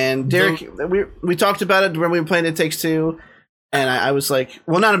 And Derek, we talked about it when we were playing It Takes Two, and I was like,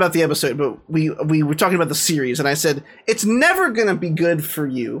 well, not about the episode, but we were talking about the series, and I said it's never gonna be good for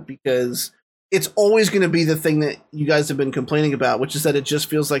you because it's always gonna be the thing that you guys have been complaining about, which is that it just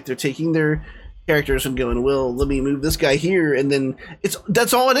feels like they're taking their characters and going, well, let me move this guy here, and then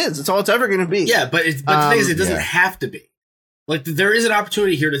that's all it is. It's all it's ever gonna be. Yeah, but the thing is, it doesn't have to be. Like, there is an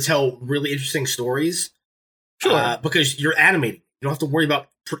opportunity here to tell really interesting stories. Sure. Because you're animating. You don't have to worry about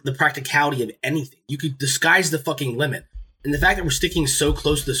the practicality of anything. You could disguise the fucking limit. And the fact that we're sticking so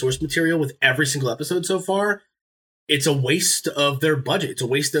close to the source material with every single episode so far, it's a waste of their budget. It's a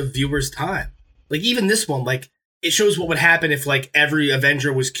waste of viewers' time. Like, even this one, like, it shows what would happen if, like, every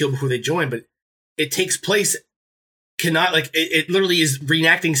Avenger was killed before they joined, but it takes place... it literally is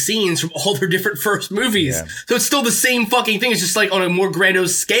reenacting scenes from all their different first movies. Yeah. So it's still the same fucking thing. It's just like on a more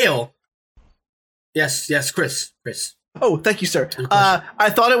grandiose scale. Yes, Chris. Oh, thank you, sir. I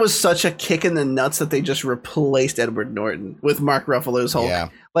thought it was such a kick in the nuts that they just replaced Edward Norton with Mark Ruffalo's Hulk. Yeah.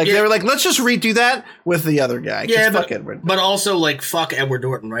 They were like, let's just redo that with the other guy. Yeah, fuck Edward. But also, like, fuck Edward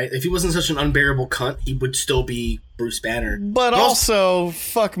Norton, right? If he wasn't such an unbearable cunt, he would still be Bruce Banner. But also,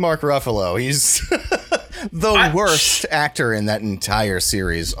 fuck Mark Ruffalo. He's the worst actor in that entire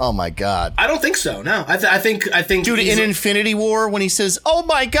series. Oh my god. I don't think so. No, I think. Dude, in Infinity War, when he says, "Oh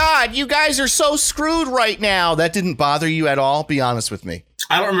my god, you guys are so screwed right now," that didn't bother you at all? Be honest with me.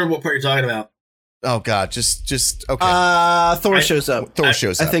 I don't remember what part you're talking about. Oh god, just okay. Thor shows up. Thor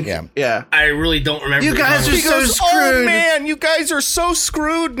shows up. I think. Yeah. I really don't remember. You guys are so screwed. Oh man, you guys are so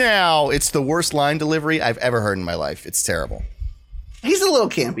screwed now. It's the worst line delivery I've ever heard in my life. It's terrible. He's a little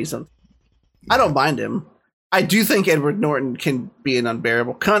campy sometimes. I don't mind him. I do think Edward Norton can be an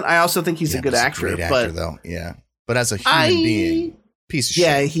unbearable cunt. I also think he's a good actor. Great actor, though. Yeah, but as a human being, piece of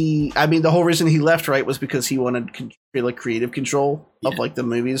shit. Yeah, I mean, the whole reason he left Right was because he wanted creative control of like the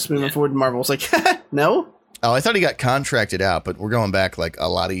movies moving forward. And Marvel was like, no. Oh, I thought he got contracted out, but we're going back like a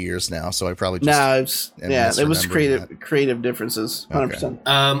lot of years now, so I probably just it was creative differences, 100%.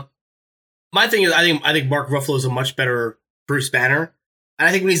 Okay. My thing is, I think Mark Ruffalo is a much better Bruce Banner, and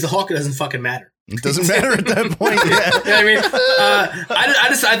I think when he's the Hulk, it doesn't fucking matter. It doesn't matter at that point. Yeah. You know what I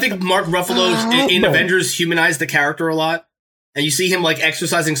mean, I think Mark Ruffalo in Avengers humanized the character a lot, and you see him like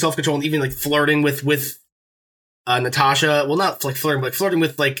exercising self-control and even like flirting with Natasha, well, not like flirting, but flirting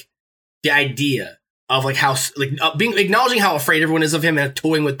with like the idea of like how like acknowledging how afraid everyone is of him and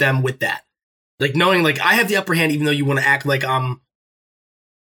toying with them with that, like knowing like I have the upper hand even though you want to act like I'm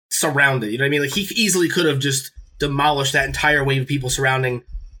surrounded. You know what I mean? Like he easily could have just demolished that entire wave of people surrounding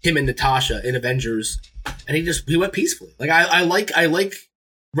him and Natasha in Avengers, and he went peacefully. Like I like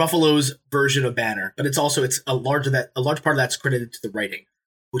Ruffalo's version of Banner, but it's a large part of that's credited to the writing,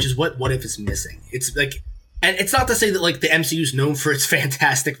 which is what If is missing. It's like, and it's not to say that like the MCU is known for its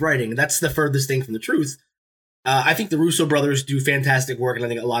fantastic writing. That's the furthest thing from the truth. I think the Russo brothers do fantastic work, and I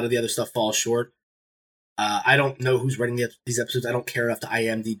think a lot of the other stuff falls short. I don't know who's writing these episodes. I don't care enough to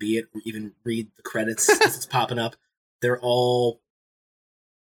IMDb it or even read the credits as it's popping up. They're all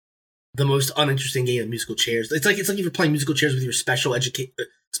the most uninteresting game of musical chairs. It's like if you're playing musical chairs with your special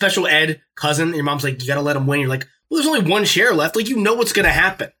ed cousin, and your mom's like, you gotta let him win. You're like, well, there's only one chair left. Like, you know what's gonna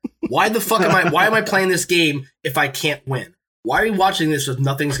happen. Why the fuck why am I playing this game if I can't win? Why are you watching this if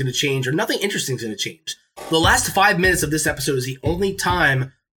nothing's gonna change or nothing interesting's gonna change? The last 5 minutes of this episode is the only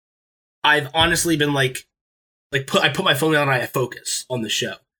time I've honestly been I put my phone down and I focus on the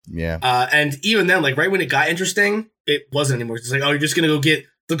show. Yeah. And even then, like right when it got interesting, it wasn't anymore. It's like, oh, you're just gonna go get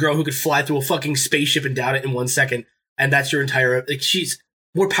the girl who could fly through a fucking spaceship and down it in 1 second, and that's your entire like she's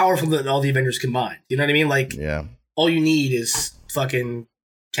more powerful than all the Avengers combined. You know what I mean? Like, yeah. All you need is fucking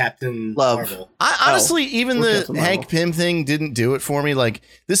Captain Marvel. Honestly, even the Hank Pym thing didn't do it for me. Like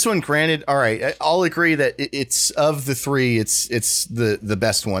this one, granted, all right, I'll agree that it's of the three, it's the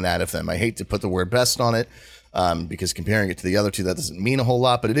best one out of them. I hate to put the word best on it, because comparing it to the other two, that doesn't mean a whole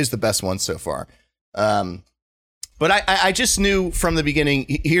lot, but it is the best one so far. But I just knew from the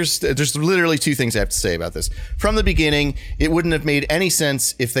beginning, there's literally two things I have to say about this. From the beginning, it wouldn't have made any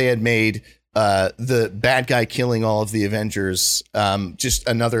sense if they had made the bad guy killing all of the Avengers just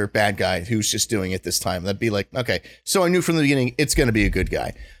another bad guy who's just doing it this time. That'd be like, okay, so I knew from the beginning it's going to be a good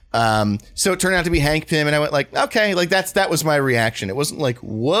guy. So it turned out to be Hank Pym, and I went like, okay, like that was my reaction. It wasn't like,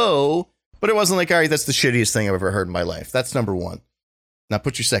 whoa, but it wasn't like, all right, that's the shittiest thing I've ever heard in my life. That's number one. Now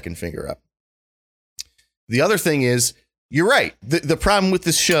put your second finger up. The other thing is, you're right. The problem with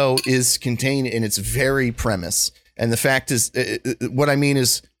this show is contained in its very premise. And the fact is, what I mean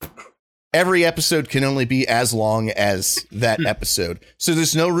is, every episode can only be as long as that episode. So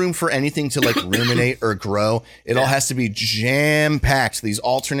there's no room for anything to like ruminate or grow. It all has to be jam-packed, these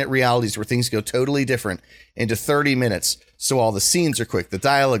alternate realities where things go totally different, into 30 minutes. So all the scenes are quick. The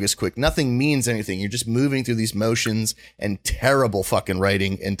dialogue is quick. Nothing means anything. You're just moving through these motions and terrible fucking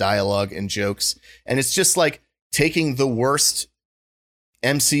writing and dialogue and jokes. And it's just like taking the worst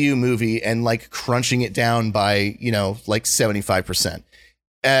MCU movie and like crunching it down by, like 75%.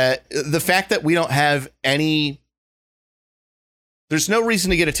 The fact that we don't have there's no reason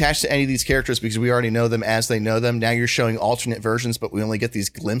to get attached to any of these characters because we already know them as they know them. Now you're showing alternate versions, but we only get these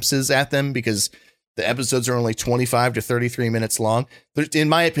glimpses at them because the episodes are only 25 to 33 minutes long. In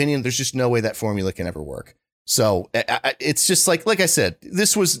my opinion, there's just no way that formula can ever work. So it's just like I said,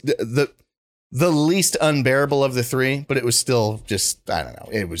 this was the least unbearable of the three, but it was still just, I don't know.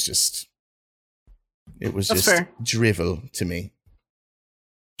 It was just fair. Drivel to me.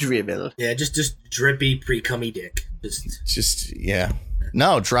 Drivel. Yeah, just drippy pre-cummy dick. Just yeah.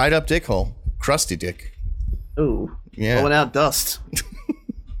 No, dried up dick hole. Crusty dick. Ooh. Yeah. Blowing out dust.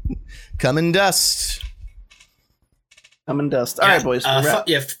 Coming dust. Coming dust. All right, boys.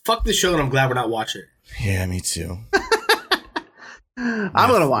 Fuck this show, and I'm glad we're not watching it. Yeah, me too. I'm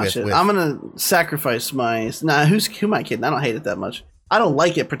gonna watch it. I'm gonna sacrifice my. Nah, who am I kidding? I don't hate it that much. I don't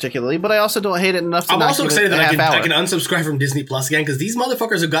like it particularly, but I also don't hate it enough to. I'm also excited that I can hour. unsubscribe from Disney Plus again because these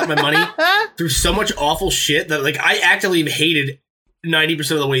motherfuckers have got my money through so much awful shit that like I actively hated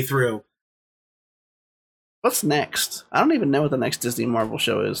 90% of the way through. What's next? I don't even know what the next Disney Marvel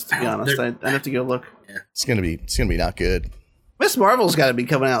show is. To be honest, I'd have to go look. Yeah. It's gonna be not good. Miss Marvel's got to be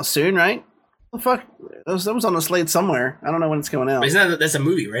coming out soon, right? The fuck, that was on the slate somewhere. I don't know when it's coming out. That's a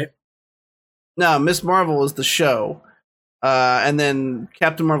movie, right? No, Miss Marvel is the show, and then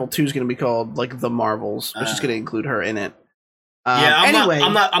Captain Marvel 2 is going to be called like The Marvels, which is going to include her in it.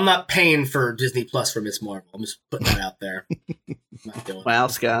 I'm not paying for Disney Plus for Miss Marvel. I'm just putting that out there. I'm not doing wow,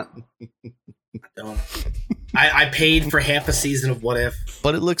 Scott. I paid for half a season of What If,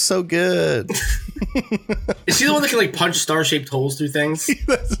 but it looks so good. Is she the one that can like punch star-shaped holes through things?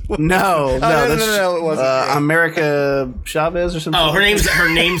 No, it wasn't. America Chavez or something. Oh, her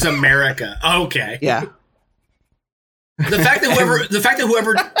name's America. Okay, yeah. The fact that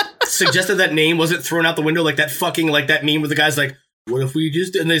whoever suggested that name wasn't thrown out the window like that fucking like that meme where the guy's like, "What if we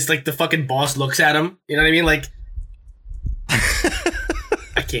just?" And it's like the fucking boss looks at him. You know what I mean? Like,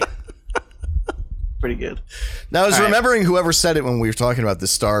 I can't. pretty good. Now I was All right. remembering whoever said it when we were talking about the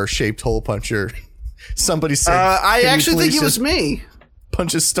star-shaped hole puncher. Somebody said, I "Can you actually think please it was just me.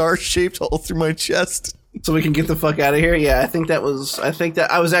 punch a star-shaped hole through my chest." So we can get the fuck out of here. Yeah, I think that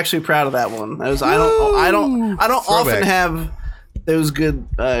I was actually proud of that one. I don't often Throwback. have those good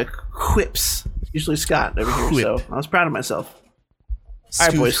quips. Usually Scott over here, Quip. so I was proud of myself. All right,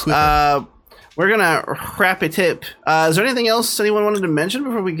 Stu boys. Quipper. We're gonna wrap it up. Is there anything else anyone wanted to mention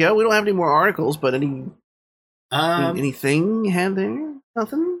before we go? We don't have any more articles, but anything you had there?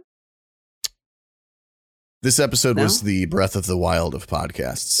 Nothing. This episode No? was the Breath of the Wild of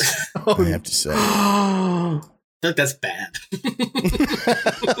podcasts. I have to say. I think that's bad.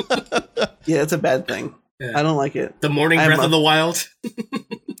 Yeah, it's a bad thing. Yeah. I don't like it. The Morning I'm Breath a- of the Wild.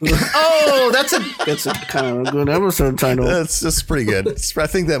 Oh, that's a kind of a good episode title. That's pretty good. I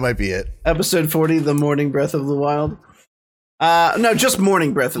think that might be it. Episode 40, The Morning Breath of the Wild. No, just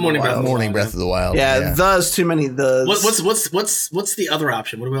Morning Breath of Morning the Breath Wild. of the Morning Breath of the Wild. Yeah, the's too many the's. What's the other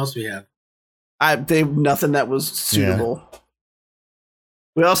option? What else do we have? They nothing that was suitable.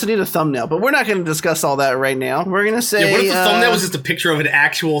 We also need a thumbnail, but we're not going to discuss all that right now. We're going to say. Yeah, what if the thumbnail was just a picture of an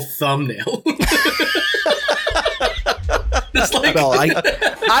actual thumbnail? Just like, Well,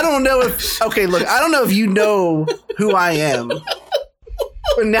 I don't know if. Okay, look, I don't know if you know who I am.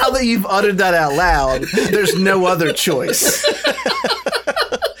 But now that you've uttered that out loud, there's no other choice.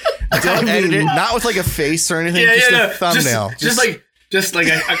 Don't edit it. Not with like a face or anything. Just a thumbnail. Just like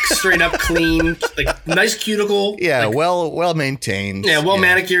a straight up clean, like nice cuticle. Yeah, like, well maintained. yeah, well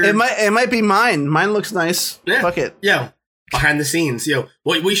manicured. It might be mine. Mine looks nice. Yeah. Fuck it. Yeah, behind the scenes.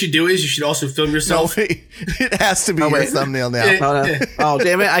 What you should do is you should also film No, yourself. it has to be your wait. thumbnail now. Yeah. Oh, no. Oh,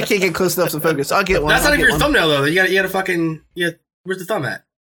 damn it! I can't get close enough to focus. I'll get one. That's I'll not even get your one. thumbnail though. You gotta fucking where's the thumb at?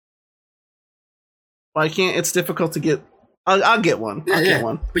 Well, I can't. It's difficult to get. I'll get one. I'll get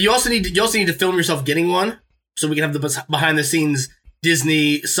one. But you also need to film yourself getting one, so we can have the behind the scenes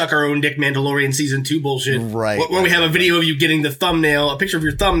Disney suck our own dick Mandalorian season 2 bullshit. Right. Where we have a video of you getting the thumbnail, a picture of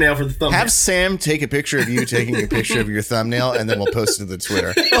your thumbnail for the thumbnail. Have Sam take a picture of you taking a picture of your thumbnail, and then we'll post it to the Twitter.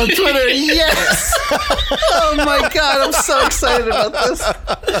 On Twitter, yes. Oh my god, I'm so excited about this.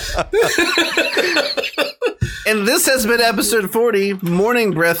 And this has been episode 40,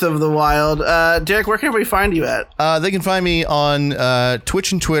 Morning Breath of the Wild. Derek, where can we find you at? They can find me on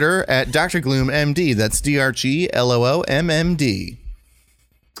Twitch and Twitter at Dr. Gloom MD. That's DRGLOOMMD.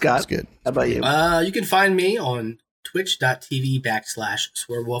 Scott, That's good. how about you? You can find me on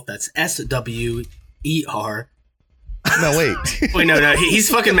twitch.tv/Swearwolf. That's SWER. No, wait. Wait, no, he's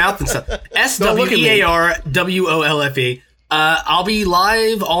fucking mouthing stuff. SWEARWOLFE. I'll be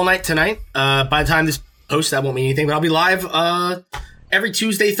live all night tonight. By the time this posts, that won't mean anything, but I'll be live every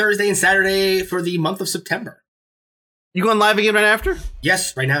Tuesday, Thursday, and Saturday for the month of September. You going live again right after?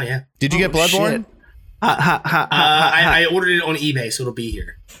 Yes, right now, yeah. Did you get Bloodborne? I ordered it on eBay, so it'll be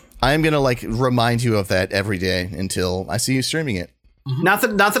here. I'm going to remind you of that every day until I see you streaming it. Not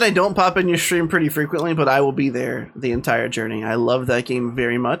that I don't pop in your stream pretty frequently, but I will be there the entire journey. I love that game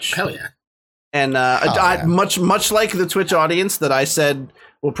very much. Hell yeah. And yeah. much like the Twitch audience that I said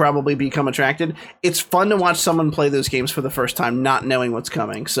will probably become attracted, it's fun to watch someone play those games for the first time, not knowing what's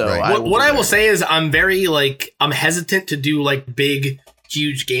coming. So Right. What I will say is I'm very I'm hesitant to do big,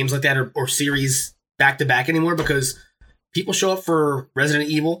 huge games like that or series back to back anymore because people show up for Resident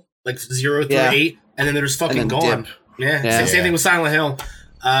Evil 0 through 8, and then they're just fucking And then gone. dip. Yeah. Same thing with Silent Hill.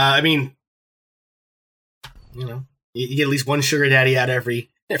 I mean, you get at least one sugar daddy out of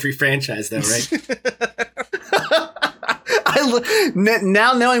every franchise, though, right?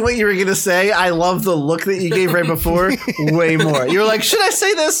 Now knowing what you were gonna say, I love the look that you gave right before. Way more. You were like, "Should I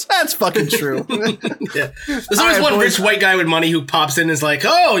say this?" That's fucking true. Yeah. There's always one rich white guy with money who pops in and is like,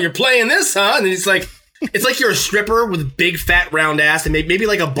 "Oh, you're playing this, huh?" And he's like, it's like you're a stripper with big fat round ass and maybe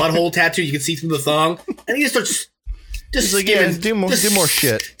like a butthole tattoo you can see through the thong, and he just starts He's like, yeah, do more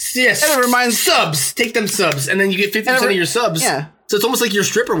shit. Yes, And it reminds subs. Take them subs, and then you get 50% of your subs. Yeah. So it's almost like you're a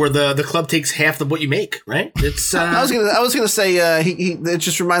stripper where the club takes half of what you make, right? It's I was gonna say it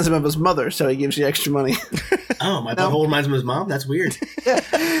just reminds him of his mother, so he gives you extra money. oh, my butthole reminds him of his mom. That's weird. He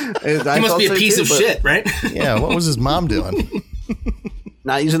He must be a piece of shit, right? Yeah, what was his mom doing?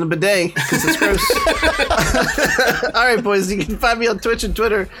 Not using a bidet because it's gross. All right, boys, you can find me on Twitch and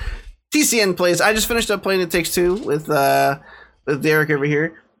Twitter. TCN Plays. I just finished up playing It Takes Two with Derek over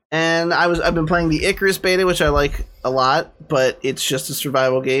here, and I've been playing the Icarus beta, which I like a lot, but it's just a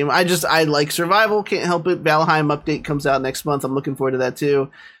survival game. I like survival, can't help it. Valheim update comes out next month. I'm looking forward to that too.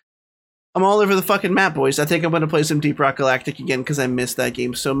 I'm all over the fucking map, boys. I think I'm going to play some Deep Rock Galactic again because I missed that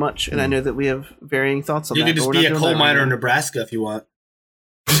game so much, and I know that we have varying thoughts on You that. could just but we're be not a doing coal that right miner in now. Nebraska if you want.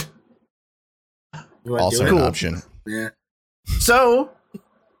 Also an option. Yeah. So,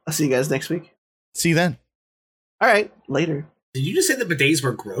 I'll see you guys next week. See you then. All right, later. Did you just say that bidets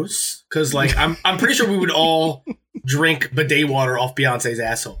were gross? Because like I'm pretty sure we would all drink bidet water off Beyonce's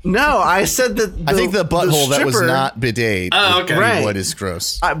asshole. No, I said that. I think the butthole that was not bidet. Oh, okay. Right. What is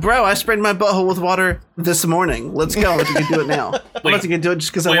gross? Bro, I sprayed my butthole with water this morning. Let's go. Let's get do it now. I'm not gonna do it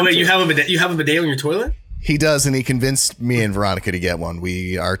just because I want to. You have a bidet? You have a bidet on your toilet? He does, and he convinced me and Veronica to get one.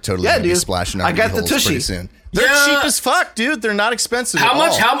 We are totally gonna be splashing our I got the holes tushy pretty soon. They're cheap as fuck, dude. They're not expensive. How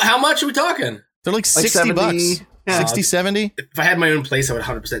much? All. How much are we talking? They're like 60 bucks. Yeah. 60, 70? If I had my own place, I would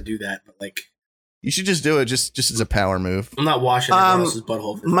 100% do that. But like, you should just do it just as a power move. I'm not washing everyone else's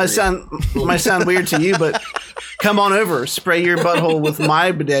butthole. Might sound weird to you, but come on over. Spray your butthole with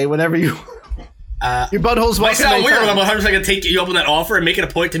my bidet whenever you. Your butthole's might sound weird, but I'm time. 100% going to take you up on that offer and make it a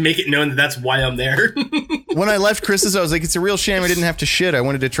point to make it known that that's why I'm there. When I left Chris's, I was like, it's a real shame I didn't have to shit. I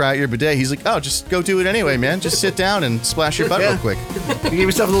wanted to try out your bidet. He's like, oh, just go do it anyway, man. Just sit down and splash your butt real quick. You gave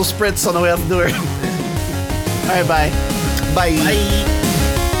yourself a little spritz on the way out the door. All right, bye. Bye. Bye.